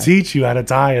a I could tie. teach you how to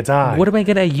tie a tie. What am I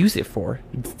gonna use it for?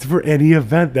 For any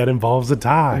event that involves a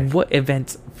tie. What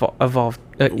events involved?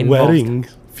 Wedding,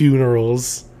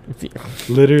 funerals.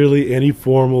 Literally any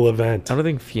formal event. I don't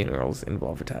think funerals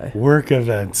involve a tie. Work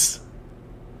events.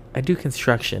 I do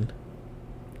construction.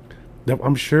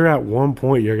 I'm sure at one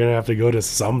point you're gonna have to go to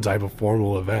some type of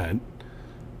formal event.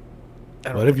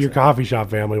 What if your coffee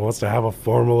shop family wants to have a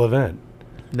formal event?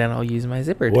 Then I'll use my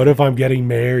zipper tie. What if I'm getting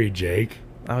married, Jake?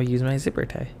 I'll use my zipper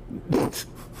tie.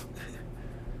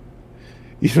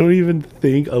 You don't even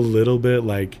think a little bit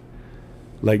like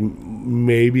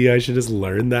maybe I should just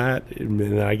learn that and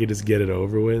then I could just get it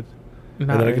over with? And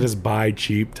then I could just buy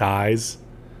cheap ties?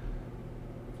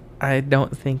 I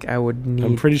don't think I would need...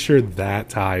 I'm pretty sure that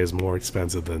tie is more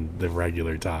expensive than the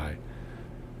regular tie.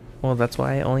 Well, that's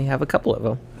why I only have a couple of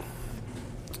them.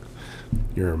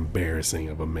 You're embarrassing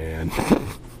of a man.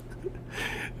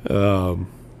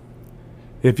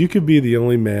 If you could be the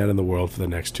only man in the world for the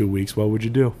next 2 weeks, what would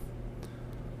you do?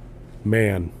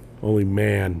 Man. Only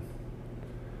man.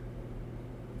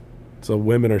 So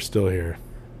women are still here.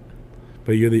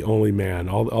 But you're the only man.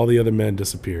 All the other men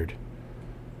disappeared.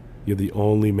 You're the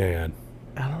only man.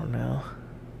 I don't know.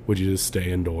 Would you just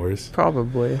stay indoors?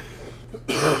 Probably.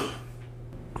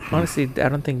 Honestly, I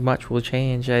don't think much will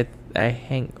change.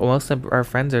 Most of our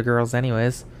friends are girls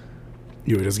anyways.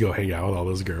 You would just go hang out with all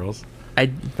those girls?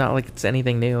 Not like it's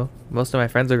anything new. Most of my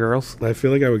friends are girls. I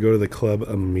feel like I would go to the club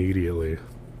immediately.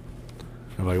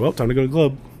 I'm like, well, time to go to the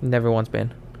club. Never once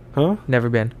been. Huh? Never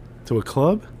been. To a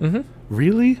club? Mm-hmm.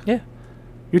 Really? Yeah.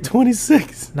 You're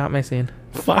 26. Not my scene.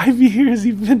 5 years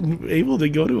you've been able to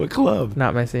go to a club.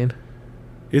 Not my scene.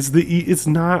 It's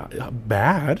not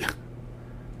bad.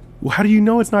 How do you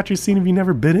know it's not your scene if you've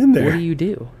never been in there? What do you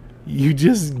do? You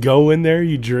just go in there,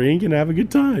 you drink, and have a good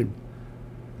time.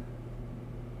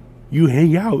 You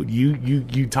hang out.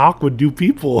 You talk with new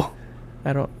people.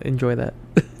 I don't enjoy that.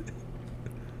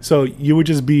 So you would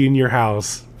just be in your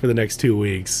house for the next 2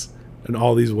 weeks, and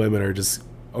all these women are just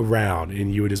around,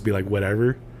 and you would just be like,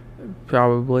 whatever?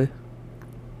 Probably.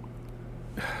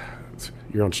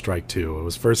 You're on strike two. It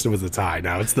was a tie.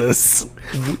 Now it's this.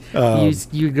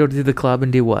 You go to the club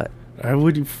and do what? I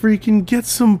would freaking get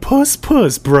some puss,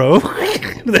 bro.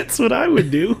 That's what I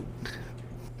would do.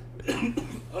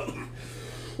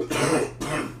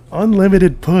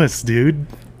 Unlimited puss, dude.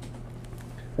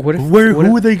 What if?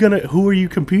 Who are you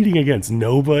competing against?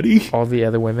 Nobody. All the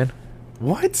other women.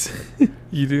 What?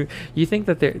 You think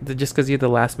that they're just because you're the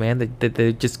last man that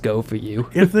they just go for you?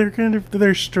 If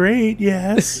they're straight,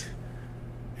 yes.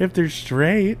 If they're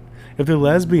straight. If they're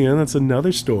lesbian, that's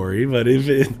another story. But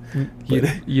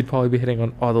you'd probably be hitting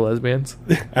on all the lesbians.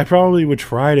 I probably would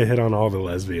try to hit on all the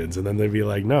lesbians, and then they'd be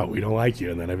like, "No, we don't like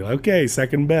you." And then I'd be like, "Okay,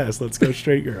 second best. Let's go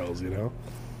straight girls." You know.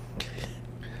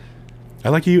 I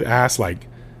like you asked like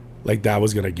that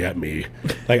was gonna get me.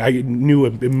 Like I knew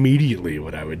immediately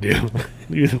what I would do.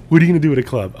 What are you gonna do at a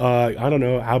club? I don't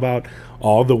know. How about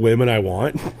all the women I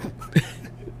want?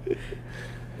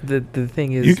 The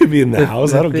thing is, you could be in the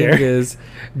house. I don't care. The thing is,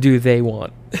 do they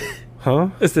want? Huh?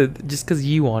 So just because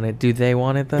you want it, do they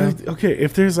want it though? Okay,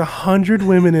 if there's 100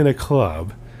 women in a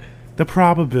club, the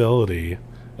probability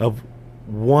of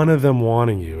one of them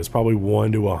wanting you is probably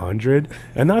 1 to 100,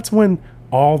 and that's when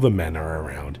all the men are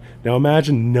around. Now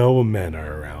imagine no men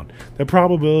are around. The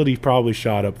probability probably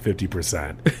shot up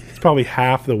 50%. It's probably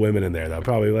half the women in there that are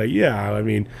probably like, yeah, I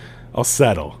mean, I'll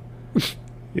settle.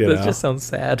 That just sounds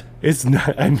sad. It's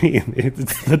not. I mean,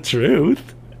 it's the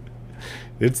truth.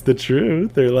 It's the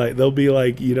truth. They'll be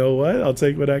like, you know what? I'll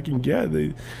take what I can get.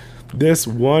 This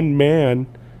one man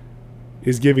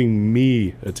is giving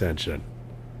me attention.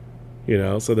 You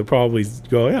know, so they'll probably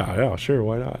go, yeah, sure,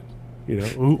 why not? You know,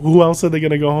 who else are they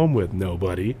gonna go home with?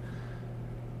 Nobody.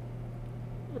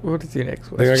 What is your next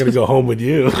question? They're not gonna go home with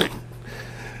you.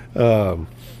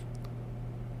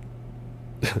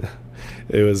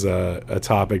 It was a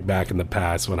topic back in the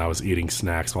past when I was eating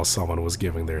snacks while someone was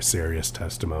giving their serious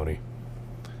testimony.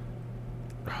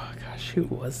 Oh gosh, who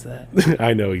was that?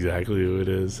 I know exactly who it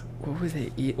is. What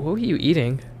were you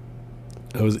eating?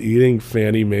 I was eating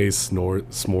Fannie Mae's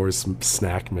s'mores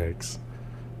snack mix,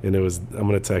 and I'm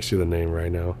gonna text you the name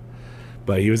right now.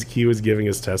 But he was giving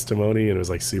his testimony, and it was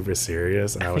like super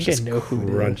serious, and I was just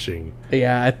crunching.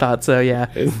 Yeah, I thought so. Yeah,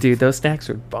 dude, those snacks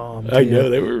were bomb. Dude. I know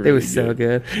they were. Really they were so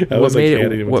good.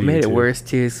 What made it worse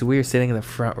too is we were sitting in the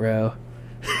front row.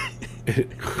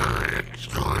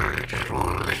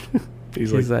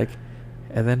 He's like,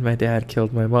 and then my dad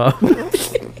killed my mom.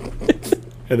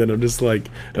 And then I'm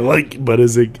like, but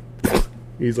is it?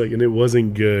 He's like, and it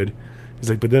wasn't good. He's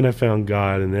like, but then I found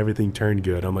God and everything turned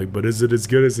good. I'm like, but is it as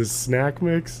good as this snack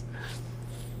mix?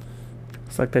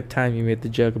 It's like that time you made the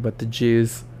joke about the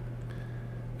Jews.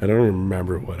 I don't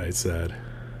remember what I said.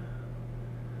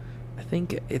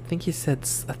 think he said.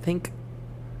 I think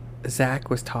Zach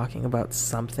was talking about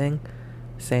something,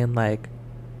 saying like,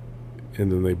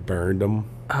 And then they burned him.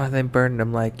 oh, they burned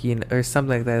him, like, or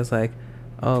something like that. It's like,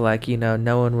 oh, like,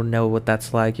 no one will know what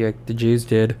that's like. You're like, the Jews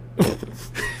did.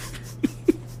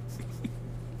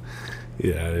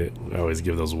 Yeah, they always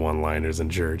give those one-liners in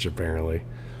church, apparently.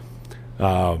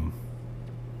 But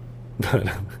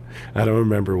I don't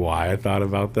remember why I thought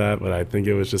about that, but I think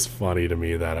it was just funny to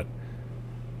me that,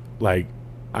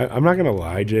 I'm not going to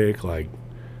lie, Jake, like,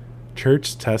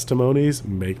 church testimonies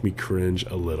make me cringe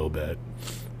a little bit.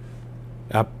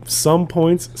 At some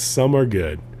points, some are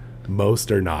good.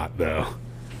 Most are not, though.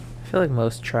 I feel like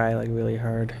most try, like, really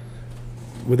hard.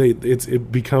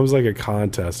 It becomes like a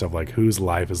contest of, like, whose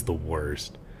life is the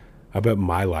worst. I bet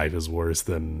my life is worse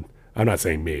than... I'm not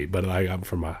saying me, but I'm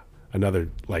from another,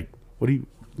 like... What are you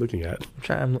looking at?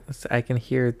 I can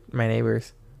hear my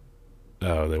neighbors.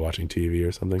 Oh, are they watching TV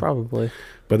or something? Probably.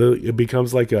 But it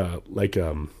becomes like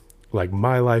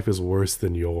my life is worse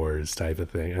than yours type of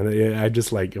thing. And I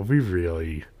just like, are we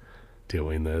really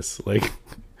doing this? Like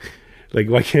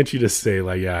why can't you just say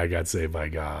like, yeah, I got saved by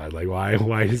God? Like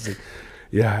why is it?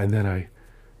 Yeah, and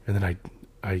then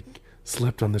I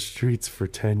slept on the streets for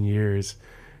 10 years,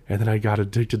 and then I got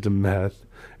addicted to meth,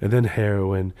 and then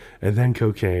heroin, and then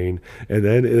cocaine, and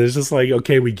then it's just like,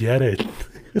 okay, we get it.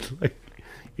 Like,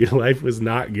 your life was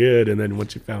not good, and then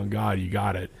once you found God, you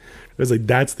got it. It was like,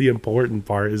 that's the important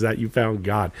part, is that you found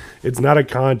God. It's not a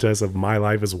contest of my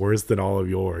life is worse than all of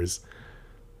yours,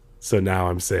 so now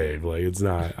I'm saved. Like, it's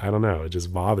not, I don't know, it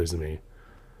just bothers me.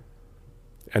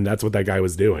 And that's what that guy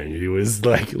was doing. He was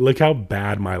like, look how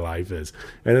bad my life is.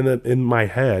 And then in my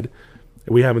head,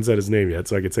 we haven't said his name yet,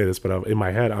 so I could say this, but in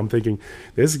my head, I'm thinking,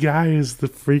 this guy is the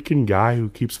freaking guy who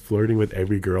keeps flirting with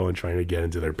every girl and trying to get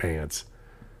into their pants.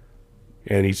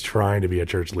 And he's trying to be a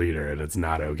church leader, and it's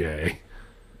not okay.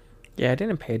 Yeah, I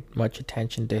didn't pay much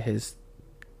attention to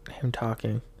him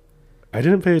talking. I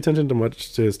didn't pay attention to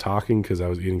much to his talking because I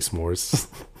was eating s'mores.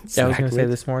 Yeah, I was going to say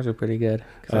the s'mores were pretty good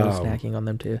because I was snacking on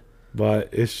them too. But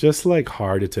it's just like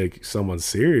hard to take someone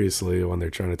seriously when they're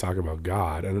trying to talk about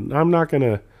God. And I'm not going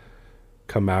to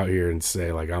come out here and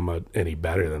say like I'm any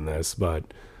better than this, but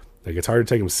like it's hard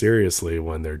to take them seriously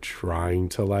when they're trying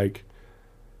to like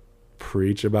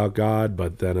preach about God,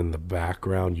 but then in the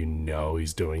background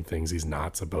he's doing things he's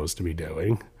not supposed to be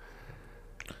doing.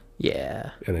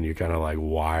 Yeah. And then you're kind of like,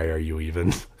 why are you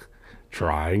even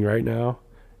trying right now?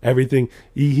 Everything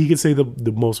he could say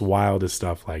the most wildest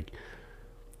stuff like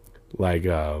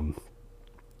I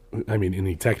mean, and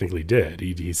he technically did.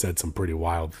 He said some pretty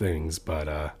wild things, but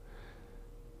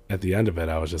at the end of it,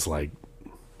 I was just like,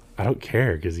 I don't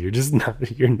care, because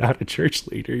you're not a church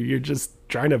leader. You're just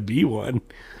trying to be one,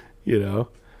 you know?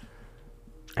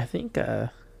 I think I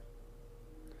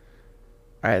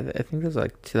think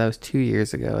that was 2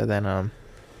 years ago, and then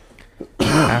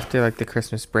after like the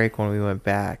Christmas break when we went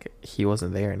back, he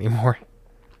wasn't there anymore.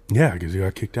 Yeah, because he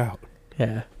got kicked out.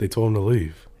 Yeah. They told him to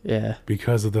leave. Yeah.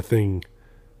 Because of the thing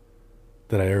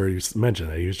that I already mentioned,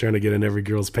 that he was trying to get in every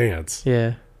girl's pants.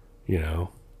 Yeah. You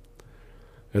know?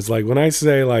 It's like when I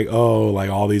say like, oh, like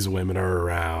all these women are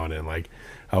around and like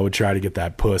I would try to get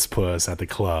that puss at the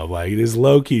club. Like it is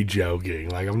low-key joking.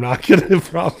 Like I'm not going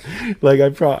to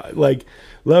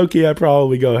low-key I'd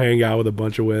probably go hang out with a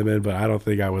bunch of women, but I don't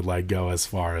think I would like go as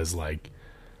far as like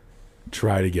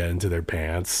try to get into their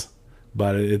pants.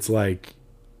 But it's like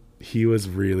he was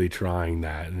really trying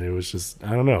that, and it was just,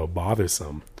 I don't know,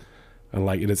 bothersome. And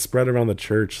like, and it spread around the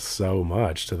church so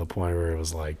much to the point where it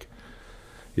was like,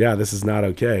 yeah, this is not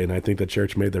okay. And I think the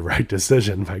church made the right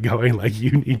decision by going like, you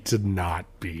need to not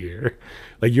be here.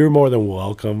 Like, you're more than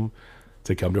welcome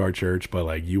to come to our church, but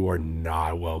like, you are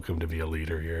not welcome to be a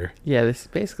leader here. Yeah, this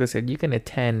basically said you can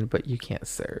attend, but you can't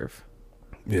serve.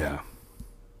 Yeah.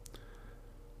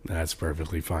 That's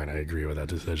perfectly fine. I agree with that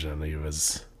decision. He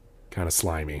was kind of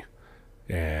slimy.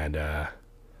 And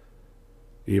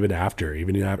even after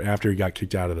he got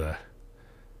kicked out of the...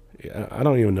 I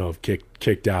don't even know if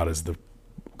kicked out is the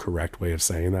correct way of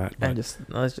saying that.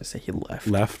 Let's just say he left.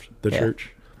 Left the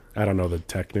church. I don't know the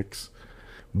techniques.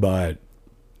 But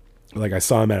like I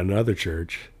saw him at another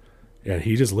church, and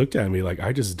he just looked at me like,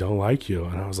 I just don't like you.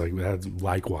 And I was like, that's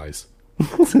likewise.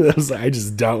 I was like, I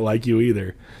just don't like you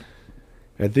either.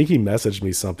 I think he messaged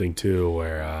me something too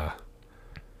where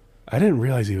I didn't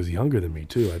realize he was younger than me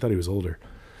too. I thought he was older.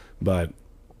 But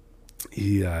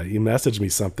he messaged me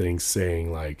something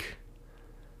saying like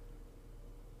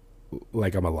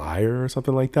I'm a liar or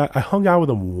something like that. I hung out with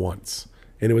him once,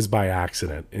 and it was by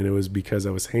accident. And it was because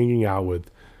I was hanging out with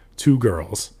two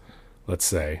girls, let's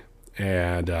say.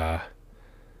 And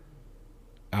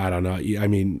I don't know. I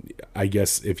mean, I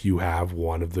guess if you have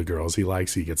one of the girls he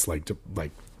likes, he gets like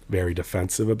very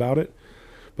defensive about it.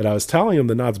 But I was telling him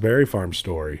the Knott's Berry Farm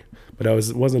story, but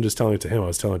wasn't just telling it to him. I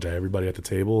was telling it to everybody at the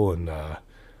table, and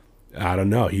I don't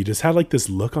know. He just had like this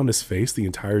look on his face the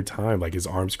entire time, like his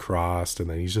arms crossed, and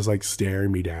then he's just like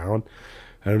staring me down.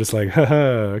 And I'm just like,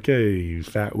 haha, okay, you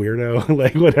fat weirdo,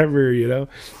 like whatever, you know.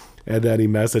 And then he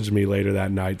messaged me later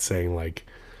that night saying like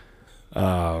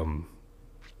I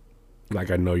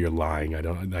know you're lying. I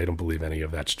don't believe any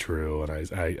of that's true. And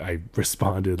I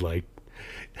responded like,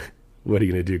 what are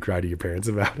you gonna do? Cry to your parents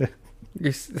about it?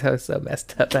 That was so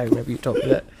messed up. I remember you told me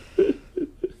that.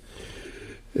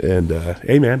 And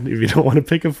hey man, if you don't want to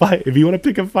pick a fight, if you want to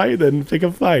pick a fight, then pick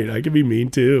a fight. I can be mean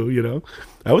too, you know.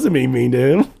 I wasn't being mean to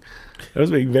him. I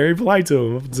was being very polite to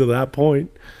him up to that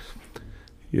point,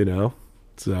 you know.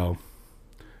 So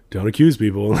don't accuse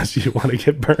people unless you want to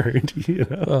get burned, you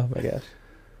know. Oh my gosh.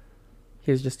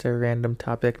 Here's just a random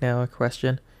topic now, a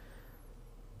question.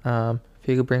 If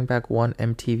you could bring back one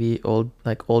old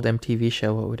MTV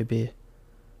show, what would it be?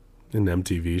 An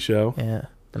MTV show? Yeah,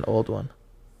 an old one.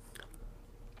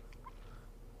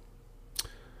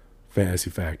 Fantasy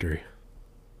Factory.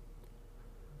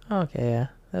 Okay, yeah.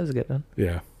 That was a good one.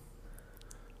 Yeah.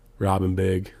 Robin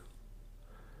Big.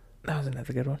 That was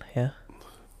another good one, yeah.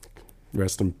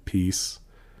 Rest in peace.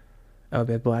 Oh,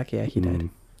 Big Black, yeah, he died.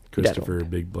 Christopher He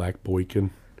died. Big Black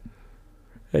Boykin.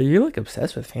 You're like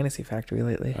obsessed with Fantasy Factory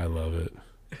lately. I love it.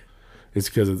 It's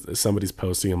because somebody's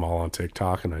posting them all on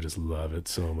TikTok, and I just love it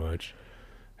so much.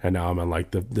 And now I'm on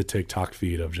like the TikTok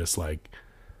feed of just like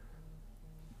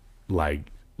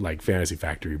Fantasy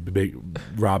Factory,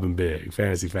 Robin Big,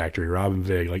 Fantasy Factory, Robin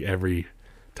Big. Like every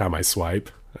time I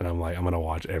swipe, and I'm like, I'm gonna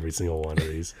watch every single one of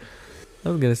these. I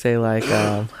was gonna say like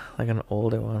an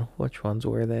older one. Which ones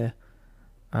were there?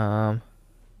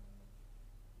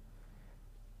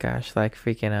 Gosh, like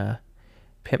freaking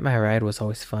Pimp My Ride was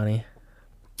always funny.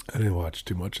 I didn't watch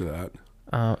too much of that.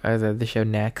 The show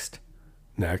Next.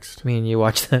 Next. Me and you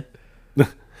watched that.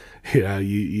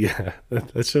 Yeah.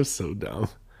 That show's so dumb.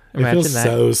 Imagine it feels that.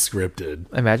 so scripted.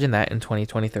 Imagine that in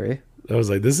 2023. I was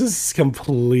like, this is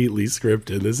completely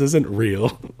scripted. This isn't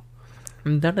real.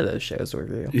 None of those shows were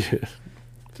real. Yeah.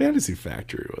 Fantasy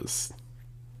Factory was,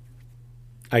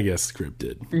 I guess,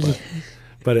 scripted.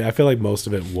 But I feel like most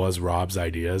of it was Rob's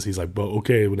ideas. He's like, but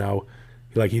okay, now,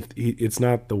 like, he it's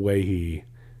not the way he,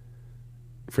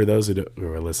 for those who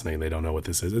are listening, they don't know what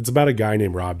this is. It's about a guy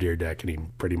named Rob Dyrdek, and he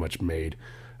pretty much made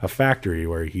a factory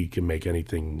where he can make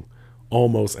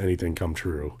almost anything come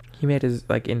true. He made his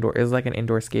it was like an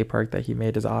indoor skate park that he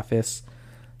made his office.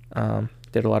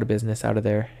 Did a lot of business out of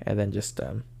there, and then just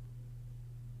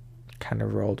kind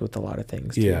of rolled with a lot of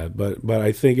things too. Yeah, but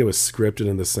I think it was scripted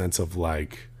in the sense of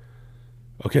like,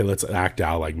 okay, let's act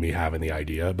out like me having the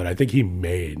idea. But I think he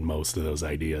made most of those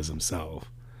ideas himself.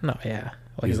 No, yeah.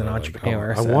 Well, he's an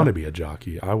entrepreneur. I want to be a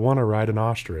jockey. I want to ride an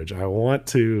ostrich. I want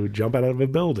to jump out of a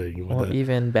building. Well,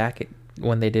 even back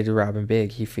when they did Robin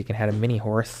Big, he freaking had a mini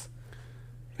horse.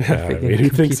 Yeah, I mean, who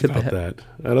thinks about that?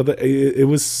 I don't. It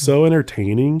was so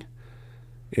entertaining,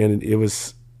 and it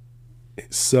was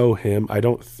so him. I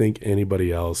don't think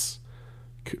anybody else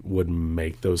would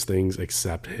make those things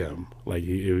except him. Like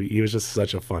he was just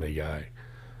such a funny guy,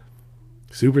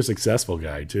 super successful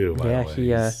guy too. By the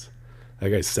way. That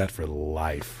guy's set for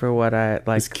life. For what I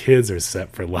like, his kids are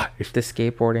set for life. The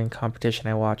skateboarding competition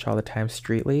I watch all the time,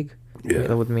 Street League,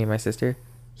 with me and my sister.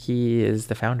 He is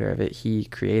the founder of it. He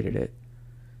created it.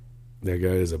 That guy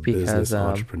is a business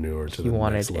entrepreneur to the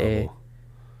next level. He wanted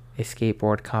a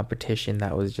skateboard competition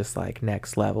that was just like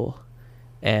next level,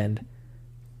 and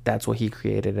that's what he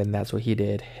created, and that's what he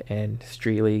did. And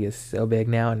Street League is so big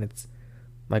now, and it's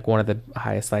like one of the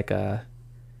highest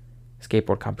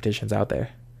skateboard competitions out there,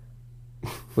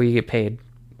 where you get paid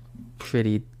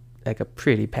a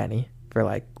pretty penny for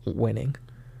like winning.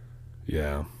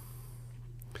 Yeah.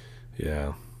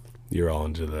 You're all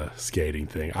into the skating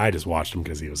thing. I just watched him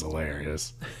because he was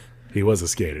hilarious. He was a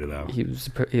skater though. He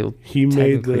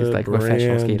made the like brand,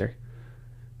 professional skater.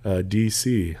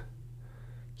 DC.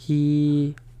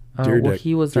 He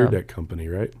he was Dyrdek company,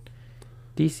 right?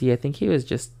 DC. I think he was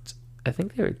just. I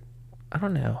think they were. I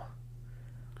don't know.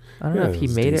 I don't know if he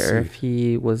made DC. It or if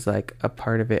he was like a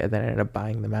part of it and then ended up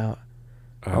buying them out,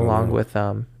 along with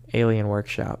Alien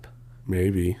Workshop.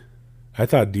 Maybe. I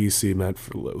thought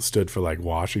DC stood for like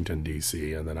Washington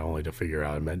DC, and then only to figure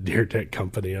out it meant Dyrdek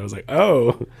Company. I was like,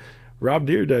 oh, Rob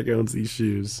Dyrdek owns these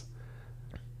shoes.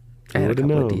 I had a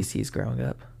couple of DCs growing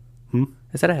up. I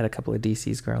said I had a couple of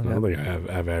DCs growing up. I don't think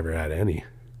I've ever had any.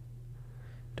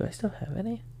 Do I still have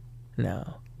any?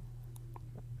 No.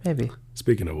 Maybe.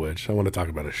 Speaking of which, I want to talk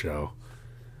about a show.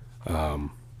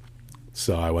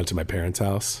 So I went to my parents'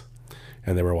 house,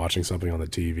 and they were watching something on the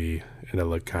TV, and it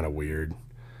looked kind of weird.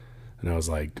 And I was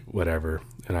like, whatever.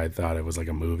 And I thought it was like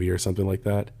a movie or something like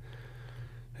that.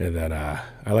 And then I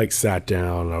like sat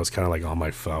down, and I was kind of like on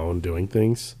my phone doing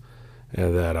things.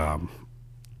 And then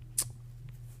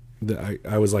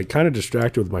I was like kind of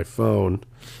distracted with my phone.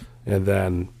 And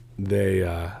then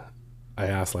I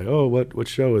asked like, oh, what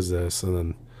show is this? And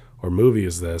then, or movie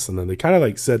is this? And then they kind of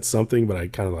like said something, but I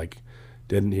kind of like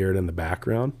didn't hear it in the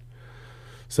background.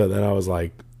 So then I was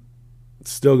like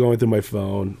still going through my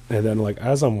phone. And then like,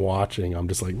 as I'm watching, I'm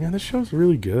just like, man, this show's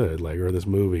really good. Like, or this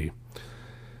movie.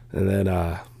 And then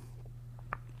I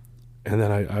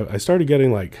started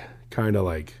getting like, kind of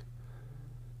like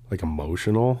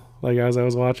emotional, like as I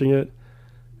was watching it.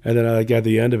 And then like at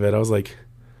the end of it, I was like,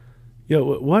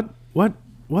 yo,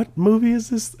 what movie is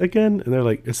this again? And they're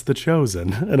like, it's The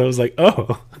Chosen. And I was like,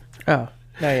 oh. Oh.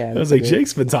 No, yeah. I was like,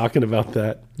 Jake's been talking about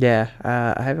that. Yeah,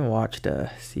 I haven't watched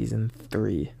season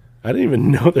 3. I didn't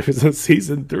even know there was a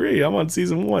season 3. I'm on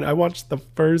season 1. I watched the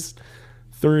first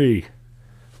 3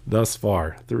 thus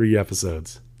far. 3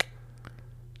 episodes.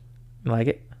 Like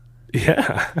it?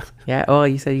 Yeah. Yeah. Oh,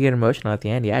 you said you get emotional at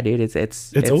the end. Yeah, dude.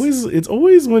 It's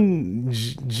always when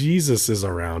Jesus is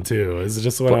around too. It's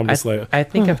just when I'm just like. I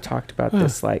think I've talked about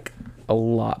this like a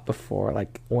lot before.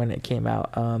 Like when it came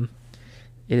out.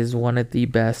 It is one of the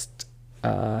best,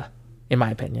 in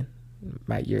my opinion,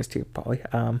 my years too, probably.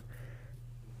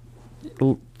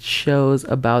 Shows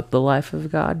about the life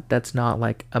of God. That's not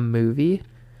like a movie,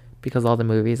 because all the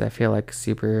movies I feel like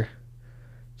super,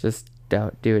 just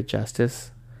don't do it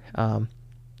justice. And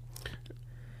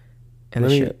the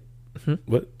show.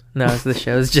 What? No, the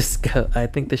shows just go. I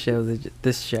think this show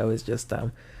is just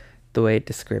the way it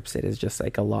describes it is just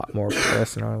like a lot more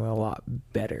personal and a lot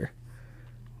better.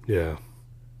 Yeah.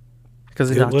 Because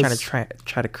he's not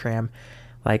trying to cram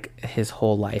like his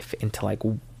whole life into like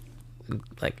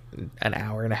an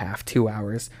hour and a half, 2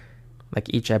 hours. Like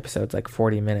each episode's like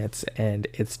 40 minutes, and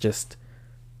it's just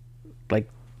like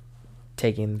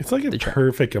taking. It's like a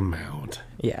perfect amount.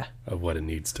 Yeah. Of what it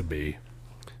needs to be,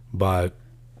 but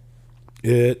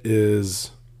it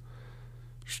is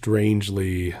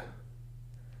strangely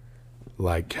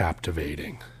like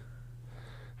captivating.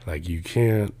 Like you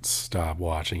can't stop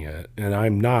watching it. And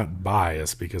I'm not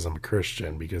biased because I'm a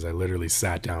Christian, because I literally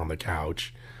sat down on the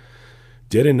couch,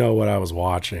 didn't know what I was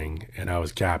watching, and I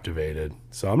was captivated.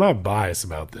 So I'm not biased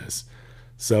about this.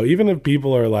 So even if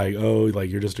people are like, oh,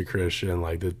 like you're just a Christian,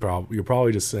 like you're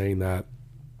probably just saying that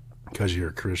because you're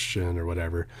a Christian or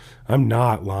whatever. I'm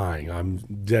not lying. I'm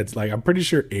dead. Like, I'm pretty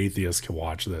sure atheists can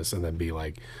watch this and then be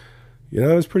like, you know,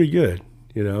 that was pretty good,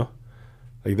 you know?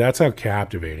 Like, that's how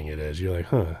captivating it is. You're like,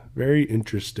 huh, very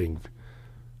interesting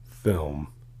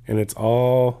film. And it's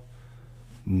all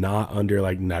not under,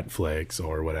 like, Netflix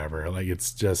or whatever. Like,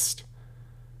 it's just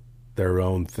their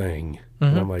own thing. Mm-hmm.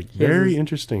 And I'm like, very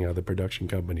interesting how the production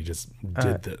company just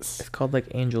did this. It's called, like,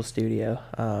 Angel Studio.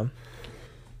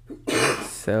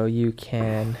 So you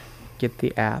can get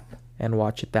the app and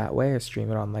watch it that way, or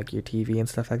stream it on, like, your TV and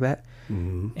stuff like that.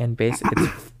 Mm-hmm. And basically,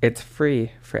 it's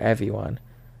free for everyone.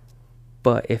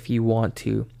 But if you want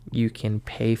to, you can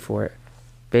pay for it.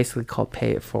 Basically called pay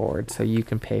it forward. So you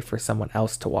can pay for someone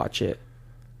else to watch it.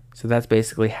 So that's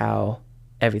basically how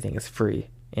everything is free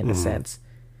in a sense.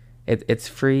 It's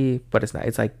free, but it's not.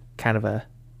 It's like kind of a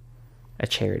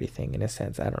charity thing in a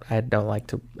sense. I wouldn't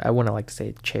like to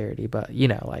say charity, but you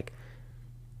know, like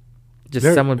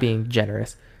just someone being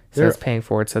generous. So it's paying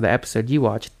for it. So the episode you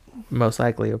watched, most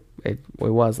likely it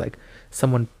was like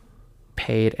someone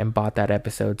paid and bought that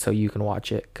episode so you can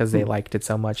watch it because they liked it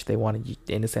so much they wanted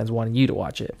you to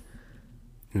watch it.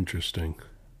 Interesting.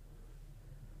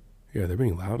 Yeah, they're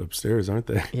being loud upstairs, aren't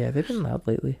they? Yeah, they've been loud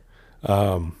lately.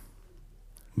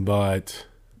 But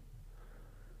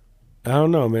I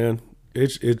don't know, man.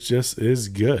 It just is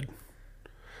good.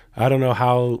 I don't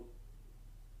know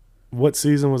what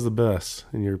season was the best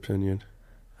in your opinion?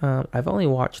 I've only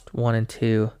watched 1 and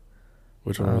 2.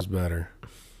 Which one was better?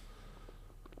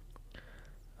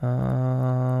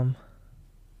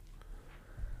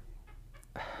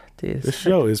 Dude, this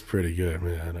show is pretty good,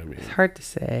 man. I mean, it's hard to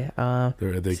say. Are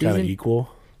they kind of equal?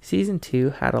 Season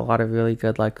 2 had a lot of really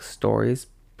good like stories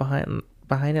behind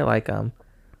it, like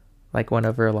went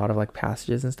over a lot of like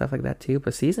passages and stuff like that too.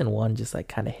 But season 1 just like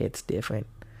kind of hits different,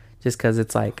 just because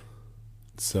it's like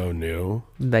so new,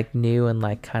 and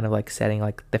like kind of like setting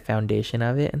like the foundation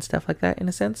of it and stuff like that in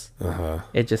a sense.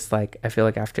 It just like, I feel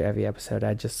like after every episode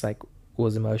I just like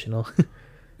was emotional.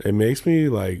 It makes me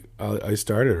like, I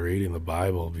started reading the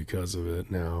Bible because of it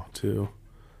now too.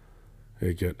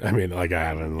 I mean, like I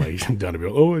haven't like done it.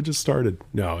 Oh, it just started.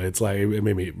 No, it's like it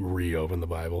made me reopen the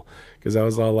Bible because I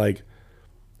was all like,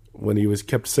 when he was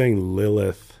kept saying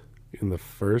Lilith in the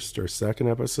first or second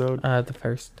episode. The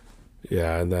first.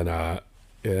 Yeah, and then it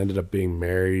ended up being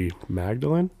Mary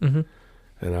Magdalene. Mm-hmm.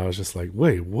 And I was just like,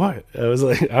 wait, what? I was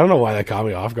like, I don't know why that caught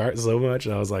me off guard so much.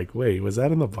 And I was like, wait, was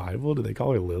that in the Bible? Did they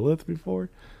call her Lilith before?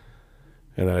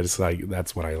 And I just like,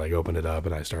 that's when I like opened it up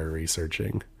and I started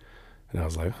researching. And I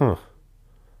was like, huh,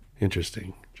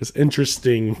 interesting. Just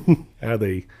interesting how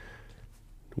they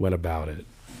went about it.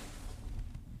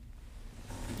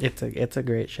 It's a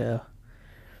great show.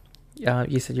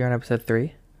 You said you're on episode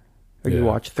 3? Or Yeah. you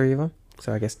watched 3 of them?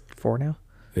 So I guess 4 now?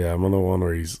 Yeah, I'm on the one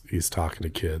where he's talking to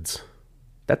kids.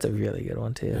 That's a really good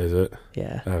one too. Is it?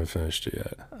 Yeah. I haven't finished it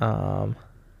yet. And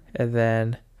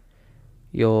then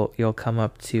you'll come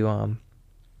up to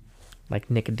like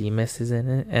Nicodemus is in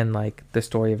it, and like the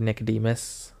story of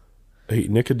Nicodemus, Hey,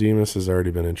 Nicodemus has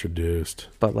already been introduced.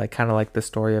 but like kind of like the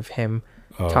story of him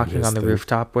Oh, talking yes, on the they-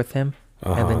 rooftop with him,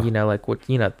 and then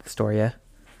the story, yeah,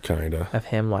 Kinda. of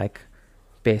him like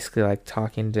basically like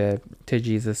talking to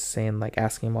Jesus, saying like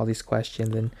asking him all these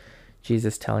questions, and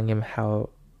Jesus telling him how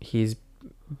he's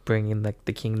bringing like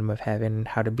the kingdom of heaven and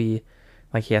how to be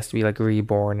like he has to be like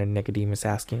reborn, and Nicodemus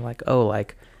asking like, oh,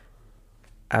 like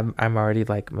I'm already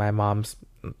like my mom's,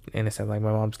 in a sense, like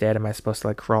my mom's dead, am I supposed to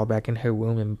like crawl back in her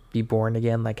womb and be born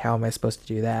again? Like how am I supposed to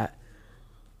do that?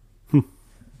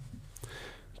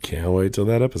 Can't wait till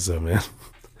that episode, man.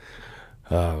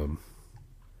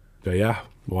 But yeah,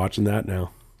 watching that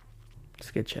now. It's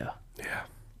a good show. Yeah.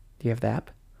 Do you have the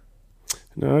app?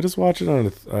 No, I just watch it on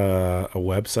a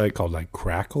website called like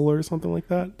Crackle or something like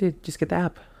that. Dude, just get the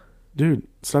app. Dude,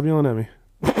 stop yelling at me.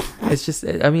 It's just,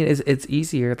 I mean, it's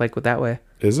easier like with that way.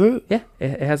 Is it? Yeah,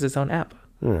 it has its own app.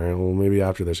 All right. Well, maybe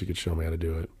after this you could show me how to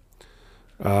do it.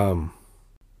 You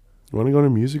want to go to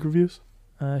music reviews?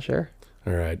 Sure.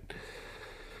 All right.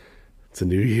 It's a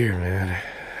new year, man.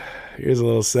 Here's a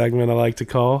little segment I like to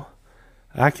call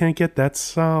I Can't Get That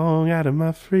Song Out of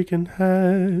My Freaking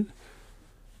Head.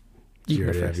 Do You you go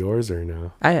already have first. yours or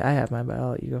no? I have mine, but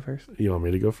I'll let you go first. You want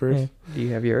me to go first? Yeah. Do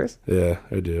you have yours? Yeah,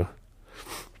 I do.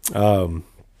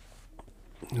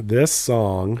 This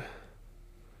song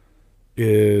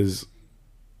is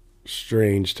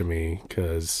strange to me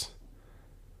because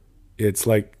it's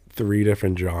like 3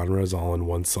 different genres all in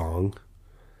one song.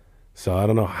 So I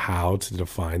don't know how to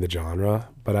define the genre,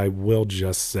 but I will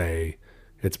just say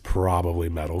it's probably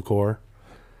metalcore.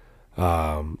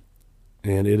 And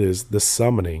it is The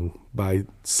Summoning by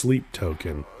Sleep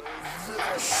Token.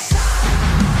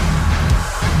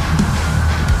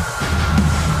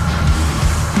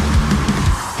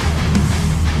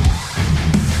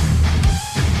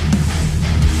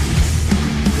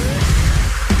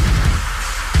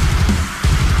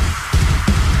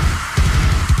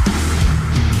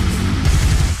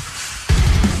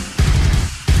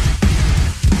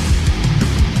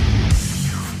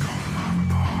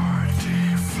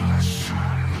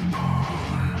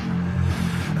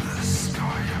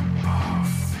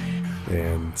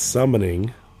 And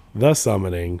Summoning, The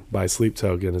Summoning by Sleep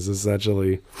Token is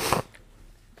essentially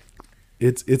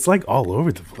it's like all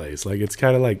over the place. Like it's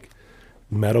kind of like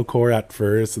metalcore at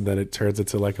first, and then it turns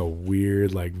into like a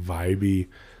weird like vibey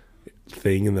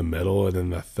thing in the middle, and then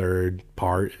the third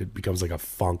part it becomes like a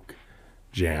funk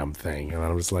jam thing. And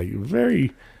I'm just like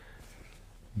very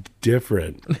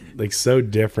different, like so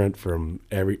different from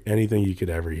anything you could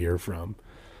ever hear from.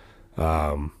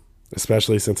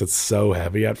 Especially since it's so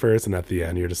heavy at first, and at the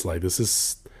end you're just like, this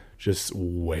is just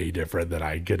way different than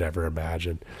I could ever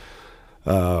imagine.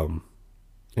 And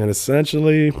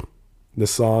essentially the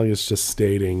song is just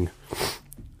stating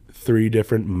 3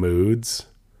 different moods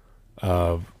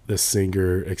of the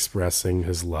singer expressing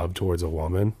his love towards a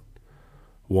woman.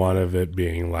 One of it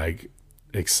being like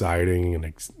exciting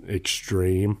and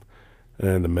extreme, and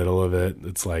in the middle of it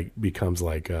it's like becomes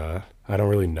like I don't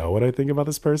really know what I think about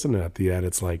this person, and at the end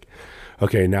it's like,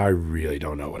 okay, now I really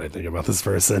don't know what I think about this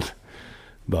person.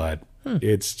 But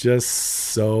it's just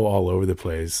so all over the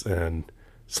place. And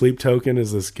Sleep Token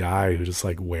is this guy who just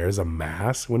like wears a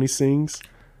mask when he sings.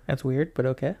 That's weird, but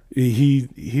okay.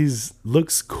 He's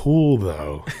looks cool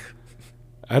though.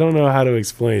 I don't know how to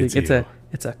explain it to you.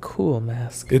 It's a cool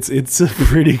mask. It's a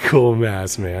pretty cool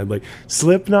mask, man. Like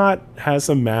Slipknot has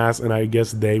some masks, and I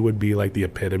guess they would be like the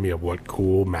epitome of what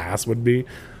cool mask would be.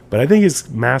 But I think his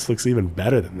mask looks even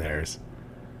better than theirs.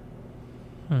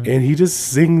 And he just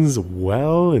sings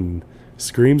well and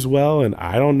screams well, and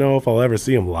I don't know if I'll ever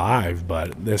see him live,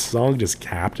 but this song just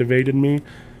captivated me.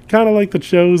 Kind of like The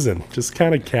Chosen, just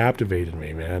kind of captivated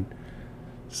me, man.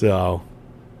 So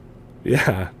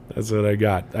Yeah, that's what I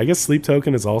got. I guess Sleep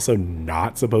Token is also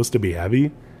not supposed to be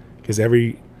heavy because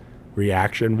every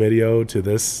reaction video to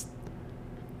this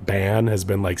band has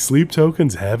been like, Sleep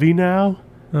Token's heavy now?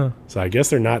 Huh. So I guess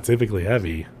they're not typically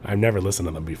heavy. I've never listened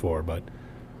to them before, but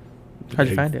How'd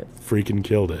you they find it? Freaking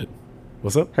killed it.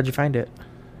 What's up? How'd you find it?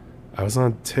 I was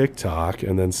on TikTok,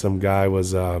 and then some guy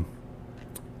was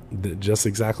just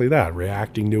exactly that,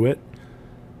 reacting to it.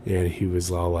 And he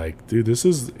was all like, dude, this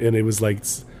is... And it was like...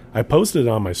 I posted it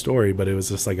on my story, but it was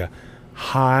just like a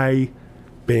high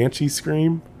banshee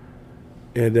scream.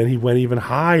 And then he went even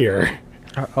higher.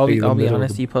 I'll be In the middle of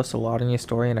honest, the- you post a lot in your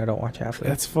story, and I don't watch half of it.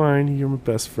 That's fine. You're my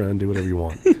best friend. Do whatever you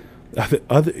want.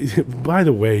 By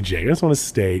the way, Jake, I just want to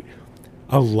state,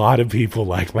 a lot of people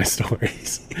like my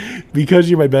stories. Because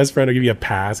you're my best friend, I'll give you a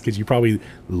pass because you probably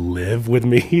live with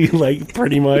me, like,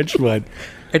 pretty much. But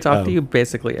I talk to you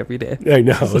basically every day. I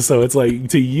know. So it's like,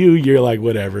 to you, you're like,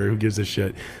 whatever, who gives a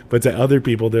shit? But to other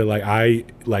people, they're like, I,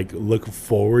 like, look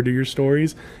forward to your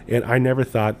stories. And I never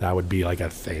thought that would be, like, a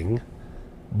thing.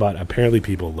 But apparently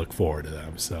people look forward to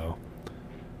them, so...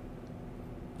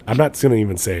 I'm not going to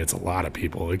even say it's a lot of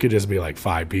people. It could just be like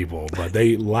 5 people, but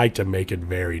they like to make it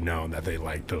very known that they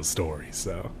like those stories.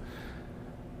 So,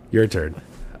 your turn.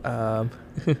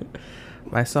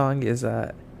 My song is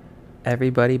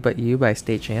 "Everybody But You" by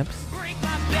State Champs. Break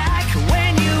my back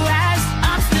when you ask,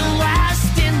 I'm still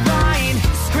last in line.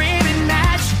 Screaming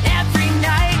match every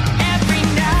night, every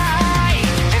night.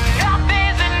 Enough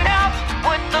is enough,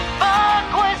 what the fuck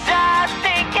was I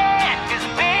thinking? 'Cause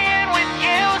being with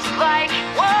you's like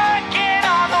working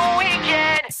on the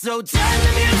weekend. So turn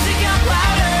the music up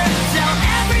louder, tell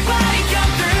everybody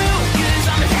come through. 'Cause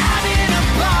I'm having a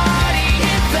party,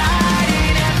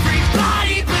 inviting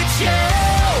everybody but you.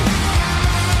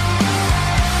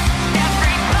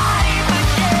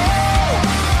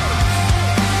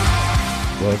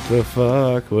 What the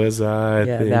fuck was I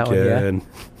Yeah, thinking? that one,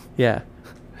 Yeah.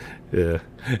 Yeah.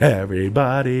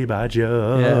 Everybody but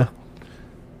Joe. Yeah.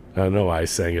 I don't know why I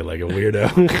sang it like a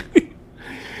weirdo.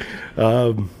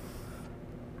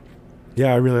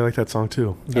 Yeah, I really like that song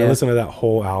too. I Yeah. listened to that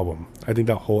whole album. I think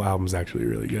that whole album's actually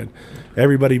really good.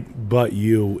 Everybody But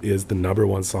You is the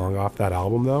 #1 song off that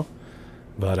album though.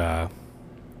 But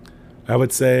I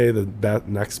would say the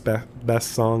next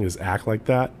best song is Act Like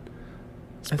That.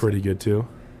 It's pretty good too.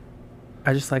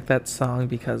 I just like that song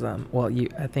because I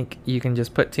think you can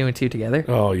just put 2 and 2 together.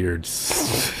 Oh, you're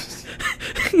just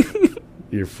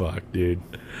you're fucked, dude.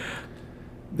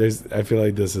 I feel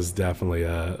like this is definitely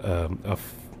a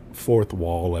fourth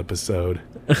wall episode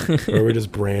where we're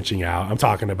just branching out. I'm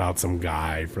talking about some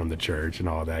guy from the church and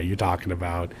all that. You're talking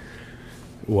about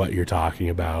what you're talking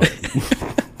about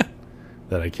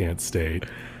that I can't state.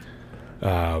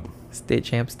 State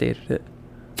Champs stated it.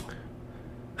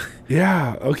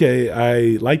 Yeah, okay.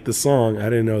 I like the song. I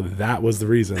didn't know that was the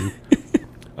reason.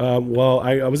 Well,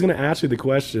 I was going to ask you the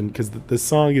question because the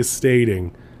song is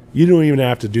stating you don't even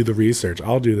have to do the research.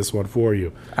 I'll do this one for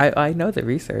you. I know the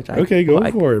research. Okay, go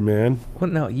for it, man. Well,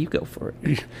 no, you go for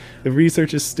it. The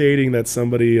research is stating that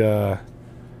somebody,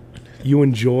 you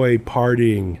enjoy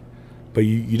partying, but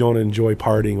you don't enjoy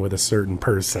partying with a certain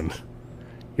person.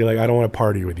 You're like, I don't want to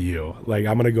party with you. Like,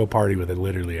 I'm going to go party with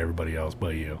literally everybody else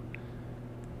but you.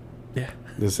 Yeah.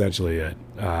 That's essentially it.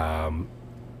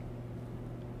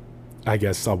 I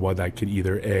guess someone that could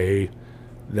either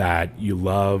that you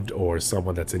loved or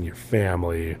someone that's in your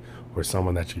family or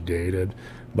someone that you dated.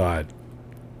 But,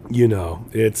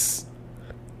 it's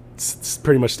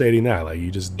pretty much stating that. Like,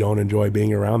 you just don't enjoy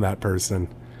being around that person.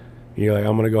 You're like,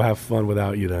 I'm going to go have fun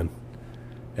without you then.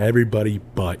 Everybody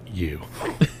but you.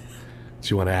 Do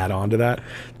you want to add on to that?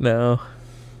 No.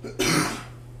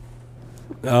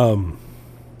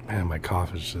 Man, my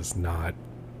cough is just not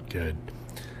good.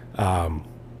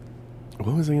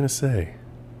 What was I going to say?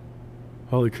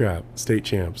 Holy crap. State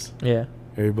Champs. Yeah.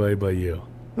 Everybody but you.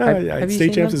 No, Have you State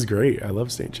seen Champs them? is great. I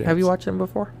love State Champs. Have you watched them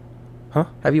before? Huh?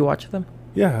 Have you watched them?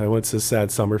 Yeah, I went to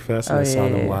Sad Summer Fest and Oh, I saw yeah,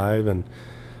 them yeah. live, and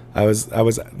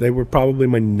they were probably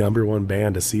my #1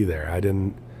 band to see there.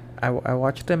 I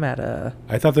watched them at a.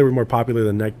 I thought they were more popular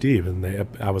than Neck Deep, and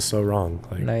I was so wrong.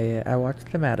 Like, I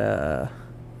watched them at a.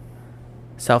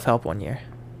 Self-help one year.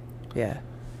 Yeah.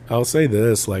 I'll say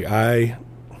this, like, I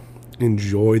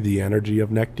enjoy the energy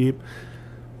of Neck Deep,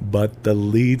 but the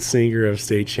lead singer of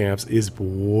State Champs is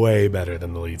way better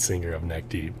than the lead singer of Neck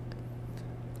Deep.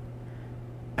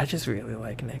 I just really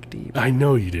like Neck Deep. I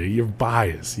know you do. You're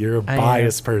biased. You're a I am.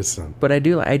 biased person. But I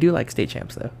do like State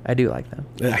Champs though. I do like them.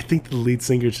 I think the lead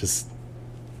singer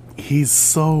he's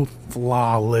so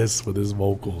flawless with his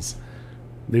vocals.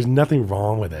 There's nothing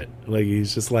wrong with it. Like,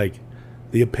 he's just like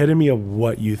the epitome of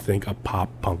what you think a pop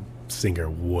punk singer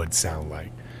would sound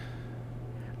like.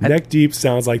 Neck Deep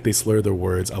sounds like they slur their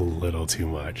words a little too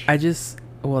much.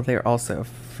 Well, they're also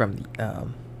from,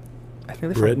 I think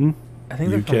they're Britain? I think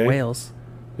they're UK? from Wales.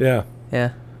 Yeah.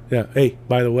 Yeah. Yeah. Hey,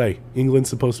 by the way, England's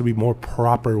supposed to be more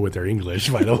proper with their English,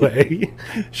 by the way.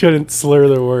 Shouldn't slur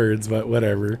their words, but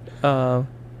whatever.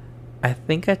 I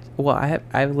think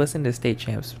I've listened to State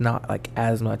Champs, not like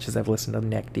as much as I've listened to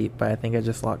Neck Deep, but I think I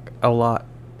just like a lot.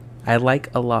 I like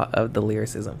a lot of the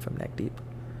lyricism from Neck Deep.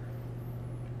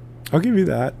 I'll give you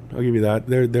that.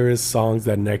 There is songs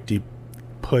that Neck Deep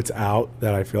puts out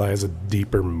that I feel like has a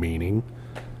deeper meaning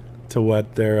to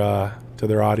what to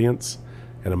their audience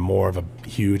and a more of a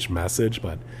huge message,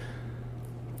 but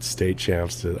State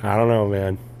Champs, I don't know,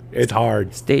 man. It's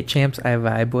hard. State Champs I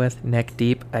vibe with. Neck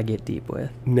Deep I get deep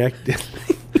with. Neck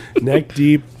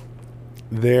Deep,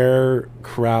 their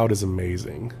crowd is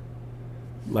amazing.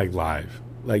 Like live.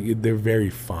 Like they're very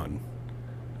fun.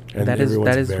 And that is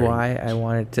everyone's very- why I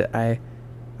wanted to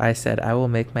I said I will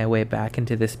make my way back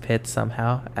into this pit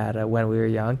somehow at when we were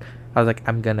young. I was like,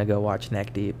 I'm gonna go watch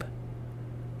Neck Deep.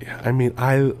 Yeah, I mean,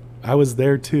 I was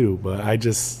there too, but I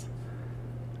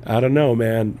don't know,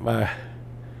 man.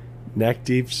 Neck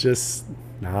Deep's just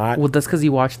not. Well, that's because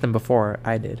you watched them before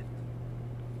I did.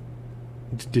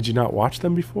 Did you not watch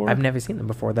them before? I've never seen them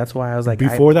before. That's why I was like,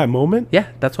 before that moment. Yeah,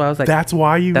 that's why I was like, That's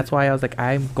why I was like,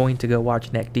 I'm going to go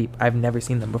watch Neck Deep. I've never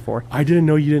seen them before. I didn't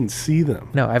know you didn't see them.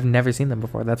 No, I've never seen them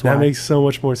before. That's why. That makes so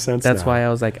much more sense. That's now. why I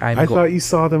was like, I thought you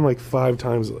saw them like 5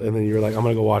 times, and then you were like, I'm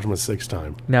gonna go watch them a 6th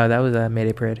time. No, that was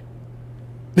Mayday Parade.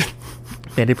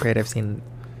 Mayday Parade I've seen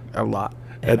a lot.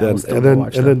 And I will still go then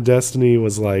watch and them. then Destiny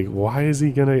was like, why is he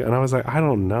gonna? And I was like, I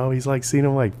don't know. He's like seen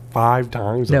him like 5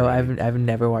 times. No, already. I've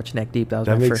never watched Neck Deep. That was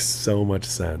That my makes first. so much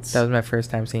sense. That was my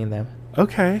first time seeing them.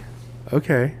 Okay.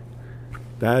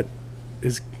 That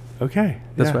is okay.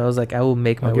 That's yeah. why I was like, I will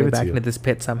make my I'll give way it to back you. into this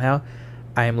pit somehow.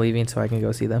 I am leaving so I can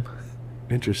go see them.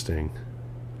 Interesting.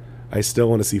 I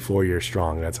still want to see 4 Year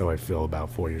Strong. That's how I feel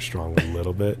about 4 Year Strong a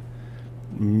little bit.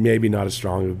 Maybe not as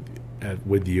strong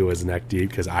with you as Neck Deep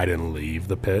because I didn't leave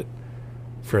the pit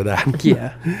for that.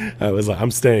 Yeah. I was like, I'm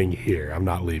staying here. I'm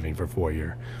not leaving for 4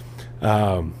 Year.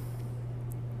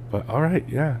 But all right,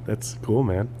 yeah, that's cool,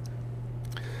 man.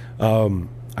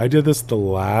 I did this the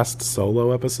last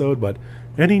solo episode, but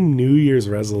any New Year's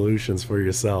resolutions for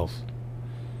yourself?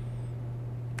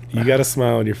 You got a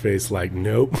smile on your face like,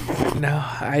 nope. No,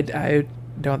 I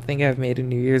don't think I've made a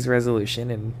New Year's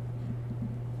resolution in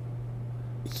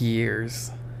years.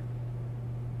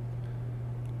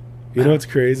 You know what's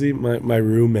crazy? My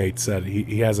roommate said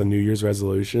he has a New Year's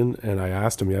resolution, and I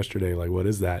asked him yesterday, like, what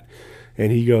is that?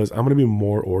 And he goes, I'm going to be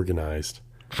more organized.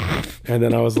 And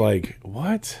then I was like,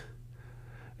 what?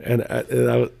 And I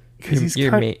was, because he's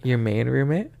Your main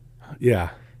roommate?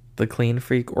 yeah. The clean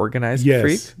freak, organized Yes,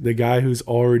 freak? the guy who's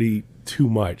already too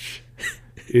much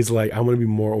is like, I'm going to be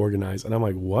more organized. And I'm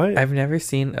like, what? I've never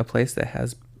seen a place that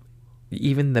has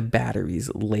even the batteries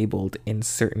labeled in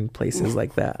certain places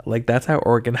like that. Like, that's how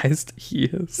organized he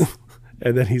is.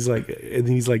 And then he's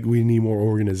like, we need more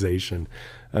organization.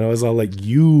 And I was all like,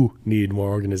 you need more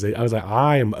organization. I was like,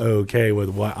 I am okay with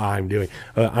what I'm doing.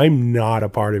 I'm not a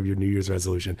part of your New Year's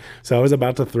resolution. So I was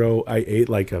about to I ate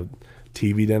like a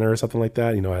TV dinner or something like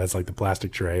that. You know, it has like the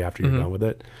plastic tray after you're done with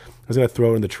it. I was going to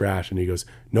throw it in the trash. And he goes,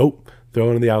 nope,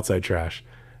 throw it in the outside trash.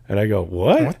 And I go,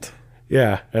 what?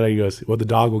 Yeah. And he goes, well, the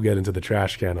dog will get into the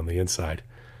trash can on the inside.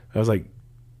 I was like,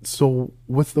 so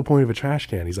what's the point of a trash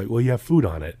can? He's like, well, you have food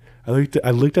on it. I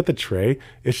looked at the tray.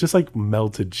 It's just like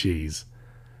melted cheese.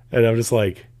 And I'm just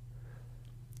like,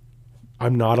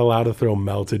 I'm not allowed to throw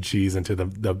melted cheese into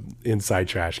the inside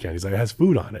trash can. He's like, it has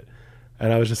food on it.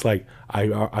 And I was just like,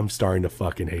 I'm starting to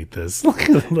fucking hate this.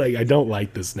 Like, I don't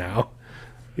like this now.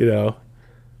 You know?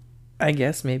 I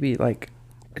guess maybe, like,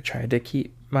 I try to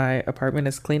keep my apartment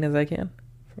as clean as I can.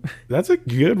 That's a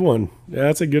good one. Yeah,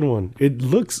 that's a good one. It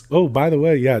looks, oh, by the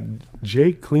way, yeah,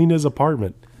 Jake cleaned his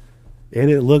apartment. And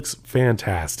it looks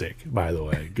fantastic, by the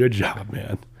way. Good job,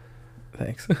 man.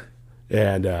 Thanks.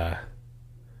 And, yeah,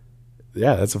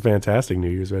 that's a fantastic New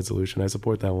Year's resolution. I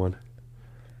support that one.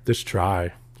 Just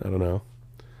try. I don't know.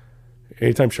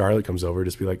 Anytime Charlotte comes over,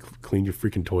 just be like, clean your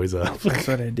freaking toys up. That's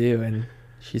what I do, and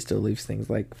she still leaves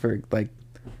things like for like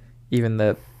even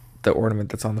the ornament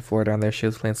that's on the floor down there. She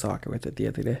was playing soccer with it the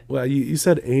other day. Well, you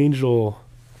said Angel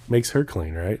makes her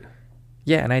clean, right?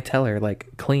 Yeah, and I tell her like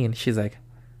clean. She's like,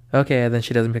 okay, and then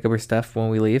she doesn't pick up her stuff when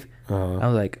we leave. I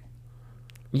was like,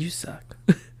 you suck.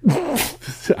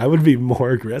 I would be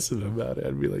more aggressive about it.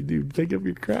 I'd be like, dude, pick up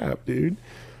your crap, dude.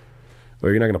 Or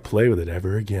you're not going to play with it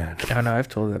ever again. I don't know. I've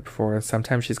told her that before.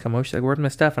 Sometimes she's come over. She's like, "Where's my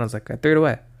stuff?" And I was like, "I threw it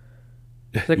away."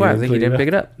 She's like, You "Why?" I didn't was like, "You pick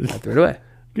it didn't up?" pick it up. I threw it away."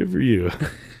 Good for you.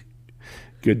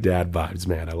 Good dad vibes,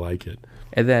 man. I like it.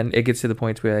 And then it gets to the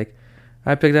point where like,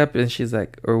 I picked it up, and she's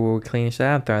like, or we're cleaning. She's like,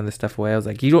 "I'm throwing this stuff away." I was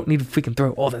like, "You don't need to freaking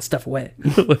throw all that stuff away."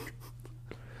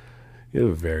 You have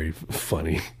a very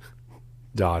funny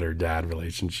daughter-dad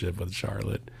relationship with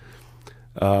Charlotte.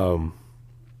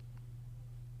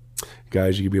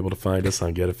 Guys, you can be able to find us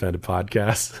on Get Offended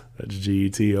Podcast. That's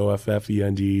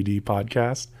GETOFFENDED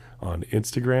Podcast on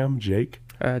Instagram. Jake?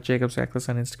 Jacob's Reckless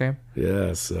on Instagram.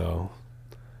 Yeah, so...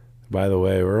 By the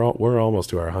way, we're almost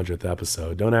to our 100th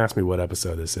episode. Don't ask me what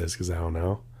episode this is, because I don't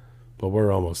know. But we're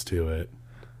almost to it.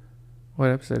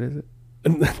 What episode is it?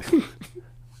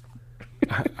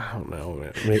 I don't know,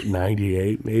 man.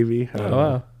 98, maybe? I don't know.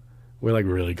 Wow. We're like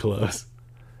really close.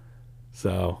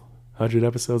 So, 100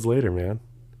 episodes later, man.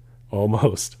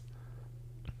 Almost.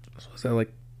 So is that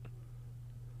like...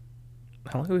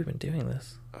 How long have we been doing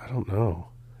this? I don't know.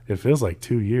 It feels like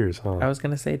 2 years, huh? I was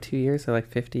going to say 2 years, so like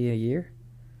 50 a year.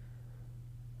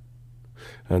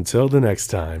 Until the next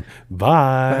time.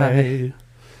 Bye. Bye.